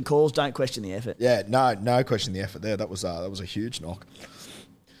 Question the calls. Don't question the effort. Yeah, no question the effort there. That was a huge knock.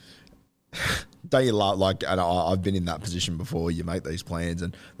 Don't you love, like, and I've been in that position before, you make these plans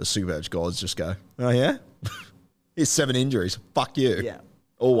and the Super Edge guys just go, oh yeah? Here's 7 injuries. Fuck you. Yeah.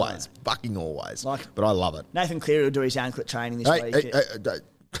 Always. Fucking always. But I love it. Nathan Cleary will do his anklet training this week. Hey.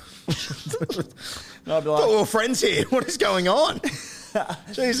 I'll be Thought we were friends here. What is going on?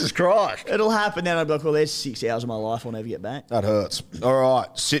 Jesus Christ. It'll happen then. I'll be like, well, there's 6 hours of my life I'll never get back. That hurts. All right,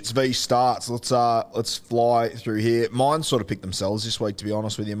 Sits v Starts. Let's fly through here. Mine sort of picked themselves this week, to be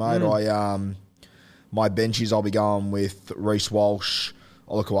honest with you, mate. My benchies, I'll be going with Reece Walsh,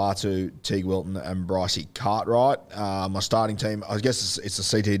 Olukwatu, Teague Wilton, and Brycey Cartwright. My starting team, I guess it's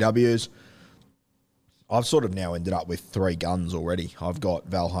the CTWs. I've sort of now ended up with 3 guns already. I've got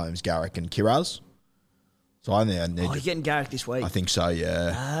Val Holmes, Garrick, and Kiraz. So I need you're getting Garrick this week? I think so,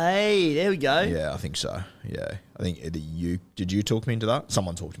 yeah. Hey, there we go. Yeah, I think so. Yeah. I think either did you talk me into that?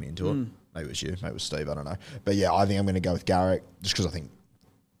 Someone talked me into it. Maybe it was you. Maybe it was Steve. I don't know. But yeah, I think I'm going to go with Garrick just because I think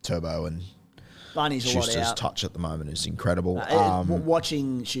Turbo and Bunny's a lot Schuster's out. touch at the moment is incredible.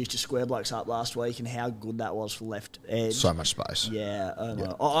 Watching Schuster square blokes up last week and how good that was for left edge. So much space. Yeah.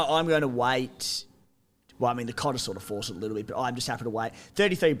 I'm going to wait. Well, I mean, the Cotter sort of forced it a little bit, but I'm just happy to wait.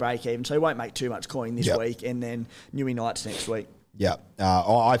 33 break even, so he won't make too much coin this week, and then Newey Knights next week. Yeah.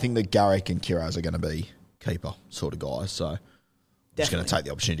 I think that Garrick and Kiraz are going to be keeper sort of guys, so just going to take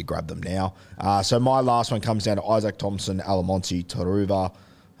the opportunity to grab them now. So my last one comes down to Isaac Thompson, Alamonte, Taruva,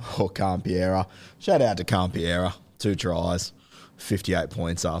 or Campiera. Shout out to Campiera. 2 tries, 58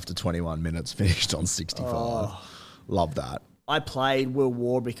 points after 21 minutes, finished on 65. Love that. I played Will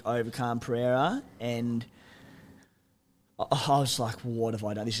Warbrick over Campiera, and I was like, what have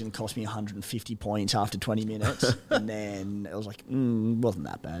I done? This is going to cost me 150 points after 20 minutes. And then it was like, wasn't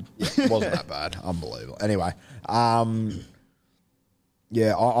that bad. Yeah, it wasn't that bad. Unbelievable. Anyway,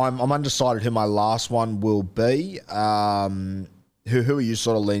 yeah, I'm undecided who my last one will be. Who are you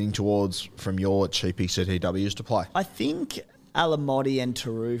sort of leaning towards from your cheapy CTWs to play? I think Alamotti and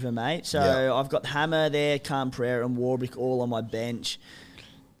Taruva, mate. So I've got Hammer there, Campiera and Warbrick all on my bench.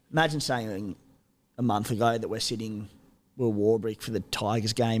 Imagine saying a month ago that we're sitting Will Warbrick for the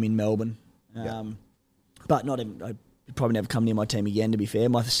Tigers game in Melbourne. But not even, I'd probably never come near my team again, to be fair.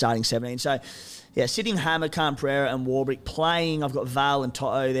 My starting 17. So, yeah, sitting Hammer, Campiera and Warbrick. Playing, I've got Val and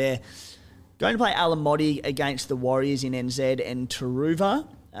Toto there. Going to play Alamotti against the Warriors in NZ and Taruva.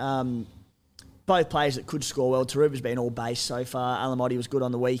 Both players that could score well. Taruva's been all base so far. Alamotti was good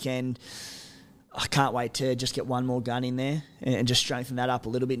on the weekend. I can't wait to just get one more gun in there and just strengthen that up a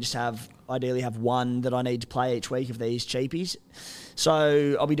little bit and just ideally have one that I need to play each week of these cheapies.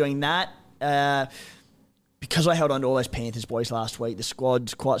 So I'll be doing that. Because I held on to all those Panthers boys last week, the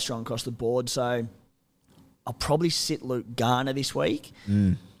squad's quite strong across the board. So I'll probably sit Luke Garner this week.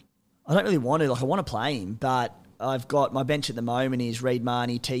 I don't really want to. I want to play him, but I've got my bench at the moment is Reid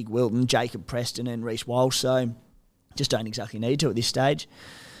Marnie, Teague Wilton, Jacob Preston and Reece Walsh, so just don't exactly need to at this stage.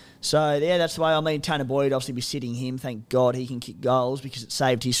 So, yeah, that's the way I'm leaning. Tanner Boyd, obviously be sitting him. Thank God he can kick goals because it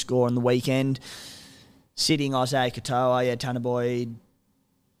saved his score on the weekend. Sitting Isaiah Katoa, Tanner Boyd,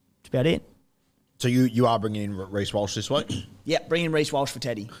 that's about it. So you are bringing in Reece Walsh this week? Yep, bringing Reece Walsh for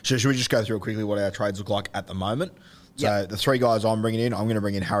Teddy. So should we just go through quickly what our trades look like at the moment? So the 3 guys I'm bringing in, I'm going to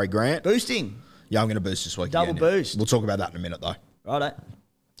bring in Harry Grant. Boosting. Yeah, I'm going to boost this week. Double boost. We'll talk about that in a minute, though. Righto.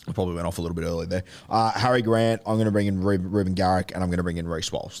 I probably went off a little bit early there. Harry Grant, I'm going to bring in Ruben Garrick, and I'm going to bring in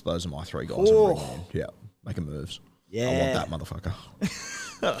Reece Walsh. Those are my 3 guys I'm bringing in. Yeah, making moves. Yeah. I want that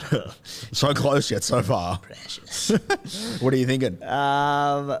motherfucker. So close yet so far. Precious. What are you thinking?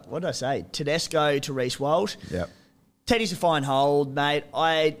 What did I say? Tedesco to Reece Walsh. Yep. Teddy's a fine hold, mate.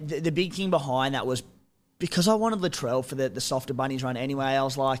 The big thing behind that was because I wanted Latrell for the softer bunnies run anyway, I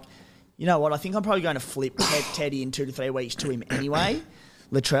was like, you know what, I think I'm probably going to flip Teddy in 2 to 3 weeks to him anyway,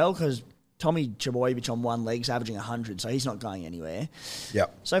 Latrell, because Tommy Trbojevic on one leg's averaging 100, so he's not going anywhere.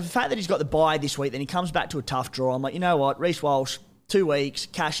 Yep. So for the fact that he's got the bye this week, then he comes back to a tough draw, I'm like, you know what, Reece Walsh, 2 weeks,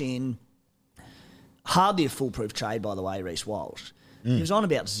 cash in. Hardly a foolproof trade, by the way, Reece Walsh. He was on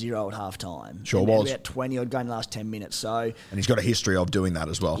about 0 at half time. Sure was. About 20 odd going the last 10 minutes. So And he's got a history of doing that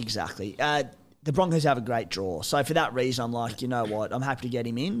as well. Exactly. The Broncos have a great draw. So for that reason, I'm like, you know what, I'm happy to get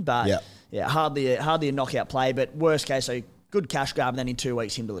him in. But, hardly a knockout play. But worst case, so good cash grab, and then in 2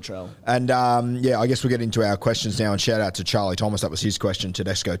 weeks, him to Latrell. And, I guess we'll get into our questions now. And shout out to Charlie Thomas. That was his question.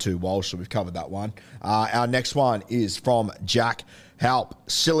 Tedesco to Walsh, so we've covered that one. Our next one is from Jack Halp.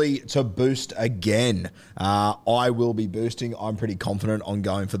 Silly to boost again. I will be boosting. I'm pretty confident on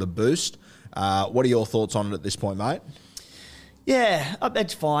going for the boost. What are your thoughts on it at this point, mate? Yeah,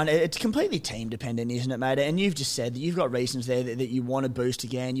 that's fine. It's completely team dependent, isn't it, mate? And you've just said that you've got reasons there that you want to boost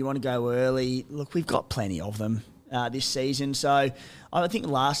again. You want to go early. Look, we've got plenty of them this season. So I think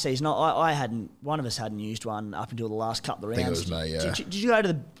last season I hadn't. One of us hadn't used one up until the last couple of rounds. I think it was me. Yeah.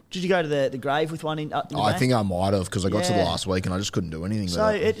 Did you go to the grave with one in? I think I might have because I got to the last week and I just couldn't do anything. So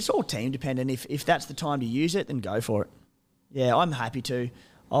with it. it's all team dependent. If that's the time to use it, then go for it. Yeah, I'm happy to.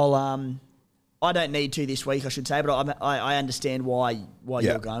 I don't need to this week, I should say, but I understand why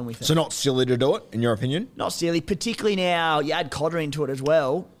you're going with it. So not silly to do it, in your opinion? Not silly, particularly now you add Cotter into it as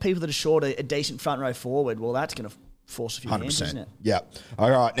well. People that are short a decent front row forward, well, that's going to force a few hands, isn't it? Yeah.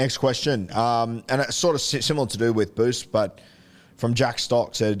 All right, next question. And it's sort of similar to do with boost, but from Jack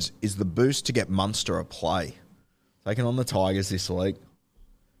Stock says, is the boost to get Munster a play? Taking on the Tigers this week.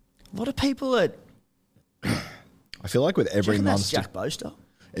 A lot of people are... I feel like with every Munster... Jack Boaster?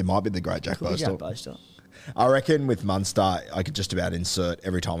 It might be the great Jack Boaster. Boaster. I reckon with Munster, I could just about insert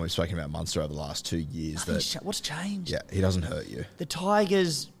every time we've spoken about Munster over the last 2 years. What's changed? Yeah, he doesn't hurt you. The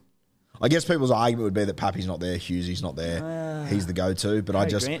Tigers... I guess people's argument would be that Pappy's not there, Hughesy's not there. He's the go-to, but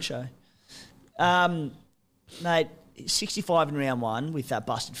Harry Grant show. Mate, 65 in round one with that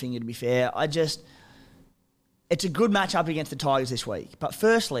busted finger, to be fair. It's a good matchup against the Tigers this week. But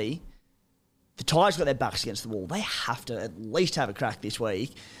firstly... The Tigers got their backs against the wall. They have to at least have a crack this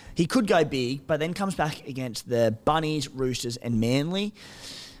week. He could go big, but then comes back against the Bunnies, Roosters and Manly.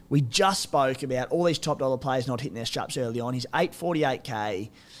 We just spoke about all these top dollar players not hitting their straps early on. He's 848K.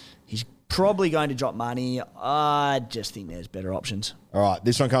 He's probably going to drop money. I just think there's better options. All right,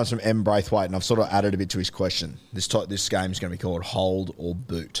 this one comes from M. Braithwaite, and I've sort of added a bit to his question. This game is going to be called Hold or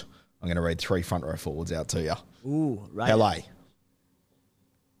Boot. I'm going to read 3 front row forwards out to you. Ooh, right. LA.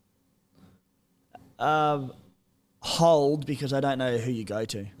 Hold, because I don't know who you go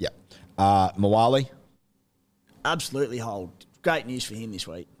to. Yeah. Mawali. Absolutely hold. Great news for him this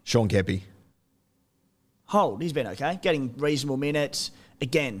week. Sean Kepi. Hold. He's been okay. Getting reasonable minutes.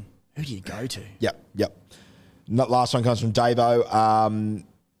 Again, who do you go to? Yep. Last one comes from Davo.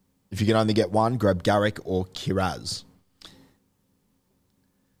 If you can only get one, grab Garrick or Kiraz.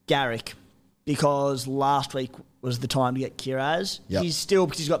 Garrick, because last week was the time to get Kiraz. Yep. He's still,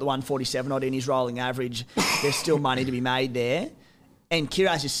 because he's got the 147 odd in his rolling average, there's still money to be made there. And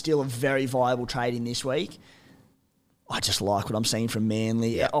Kiraz is still a very viable trade in this week. I just like what I'm seeing from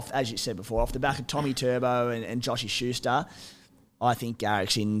Manly. Yep. As you said before, off the back of Tommy Turbo and Joshy Schuster, I think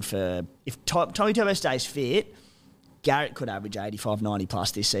Garrick's in for... If Tommy Turbo stays fit, Garrick could average 85, 90 plus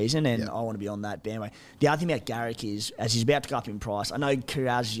this season, and I want to be on that bandwagon. The other thing about Garrick is, as he's about to go up in price, I know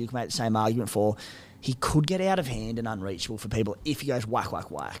Kiraz, you can make the same argument for, he could get out of hand and unreachable for people if he goes whack,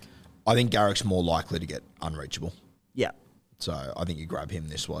 whack, whack. I think Garrick's more likely to get unreachable. Yeah. So I think you grab him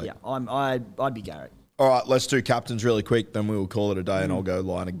this week. Yeah, I'd be Garrick. All right, let's do captains really quick, then we will call it a day and I'll go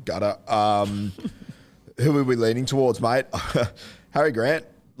line and gutter. Who are we leaning towards, mate? Harry Grant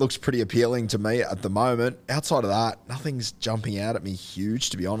looks pretty appealing to me at the moment. Outside of that, nothing's jumping out at me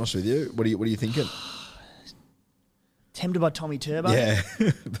huge, to be honest with you. What are you thinking? Tempted by Tommy Turbo. Yeah,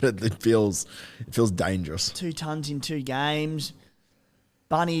 but it feels dangerous. 2 tons in 2 games.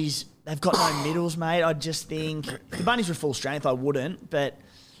 Bunnies, they've got no middles, mate. I just think if the Bunnies were full strength, I wouldn't, but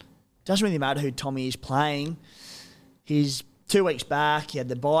it doesn't really matter who Tommy is playing. He's 2 weeks back. He had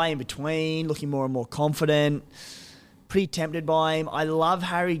the bye in between, looking more and more confident. Pretty tempted by him. I love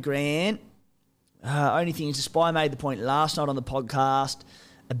Harry Grant. Only thing is, the Spy made the point last night on the podcast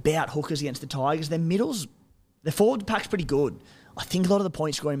about hookers against the Tigers. Their middles, their forward pack's pretty good. I think a lot of the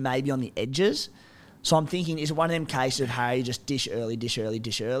point scoring may be on the edges. So I'm thinking, is it one of them cases of Harry just dish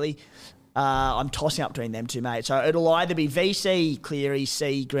early? I'm tossing up between them two, mate. So it'll either be VC Cleary,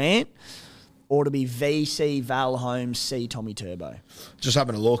 C Grant, or it'll be VC Val Holmes, C Tommy Turbo. Just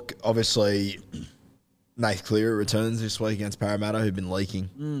having a look, obviously, Nath Cleary returns this week against Parramatta, who've been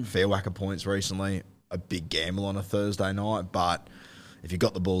leaking fair whack of points recently. A big gamble on a Thursday night, but if you've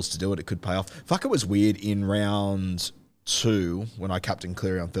got the balls to do it, it could pay off. Fuck, it was weird in round 2 when I captained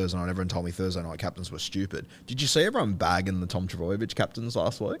Cleary on Thursday night. Everyone told me Thursday night captains were stupid. Did you see everyone bagging the Tom Trbojevic captains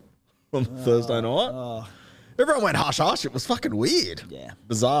last week on Thursday night? Everyone went hush hush. It was fucking weird. Yeah.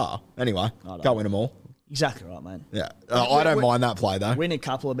 Bizarre. Anyway, can't win them all. Exactly right, man. Yeah. I don't mind that play, though. Win a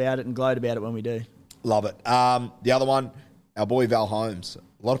couple about it and gloat about it when we do. Love it. The other one, our boy Val Holmes.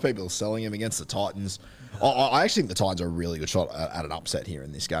 A lot of people are selling him against the Titans. I actually think the Titans are a really good shot at an upset here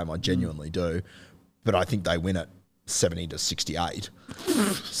in this game. I genuinely do. But I think they win it 70-68.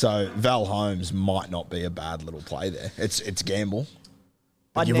 So Val Holmes might not be a bad little play there. It's gamble.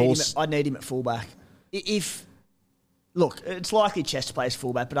 I'd need him at fullback. Look, it's likely Chester plays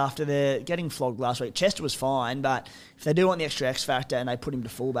fullback, but after they're getting flogged last week, Chester was fine, but if they do want the extra X factor and they put him to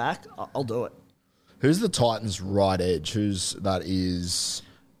fullback, I'll do it. Who's the Titans' right edge? Who's that is?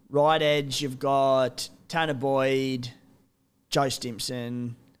 Right edge, you've got Tanner Boyd, Joe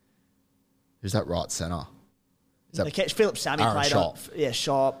Stimpson. Who's that right centre? Philip Sammy Aaron played Shop.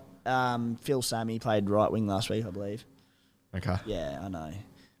 Shop. Phil Sammy played right wing last week, I believe. Okay. Yeah, I know.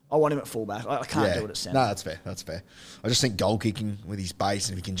 I want him at fullback. I can't do it at centre. No, that's fair. I just think goal kicking with his base,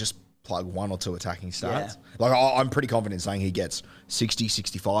 and if he can just plug one or two attacking stats. Yeah. Like, I'm pretty confident saying he gets 60,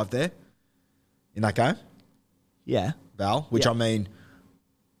 65 there in that game. Yeah. Val, which I mean...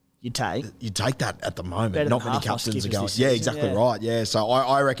 You take that at the moment. Better Not than many half our captains are skippers going. this Yeah, season, exactly yeah. right. Yeah, so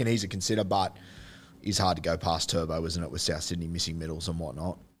I reckon he's a consider, but it's hard to go past Turbo, isn't it, with South Sydney missing middles and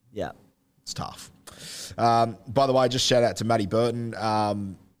whatnot. Yeah. It's tough. By the way, just shout out to Matty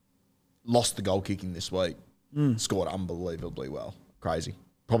Burton. Lost the goal kicking this week. Scored unbelievably well. Crazy.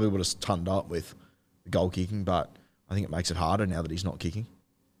 Probably would have turned up with the goal kicking, but I think it makes it harder now that he's not kicking.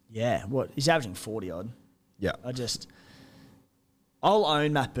 Yeah. What? He's averaging 40 odd. Yeah. I'll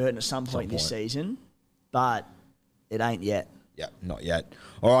own Matt Burton at some point this season, but it ain't yet. Yeah, not yet.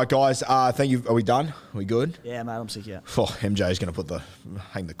 All right, guys. Thank you. Are we done? Are we good? Yeah, mate, I'm sick of Oh, MJ's going to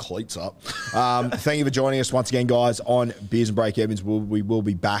hang the cleats up. Thank you for joining us once again, guys, on Beers and Break Evans. We will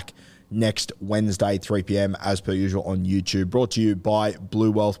be back next Wednesday, 3 p.m, as per usual on YouTube. Brought to you by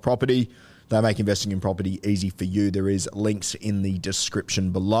Blue Wealth Property. They make investing in property easy for you. There is links in the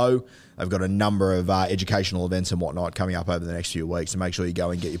description below. They've got a number of educational events and whatnot coming up over the next few weeks, so make sure you go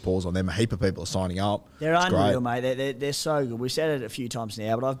and get your paws on them. A heap of people are signing up. They're unreal, mate. They're so good. We've said it a few times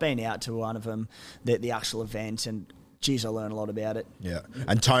now, but I've been out to one of them, the actual event, and geez, I learned a lot about it. Yeah.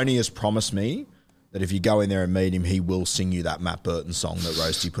 And Tony has promised me that if you go in there and meet him, he will sing you that Matt Burton song that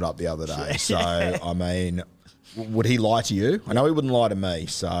Roasty put up the other day. So, I mean... Would he lie to you? I know he wouldn't lie to me,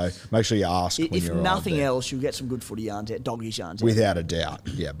 so make sure you ask when if you're nothing else, you'll get some good footy yarns out, doggies yarns out. Without a doubt,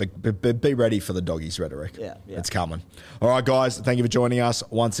 yeah. But be ready for the doggies rhetoric. Yeah. It's coming. All right, guys, thank you for joining us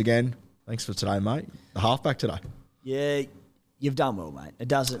once again. Thanks for today, mate. The halfback today. Yeah, you've done well, mate. It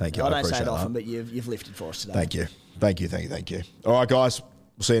doesn't. Thank you. I don't say it appreciate often, that. but you've lifted for us today. Thank you. All right, guys,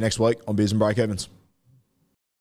 we'll see you next week on Beers and Break Evans.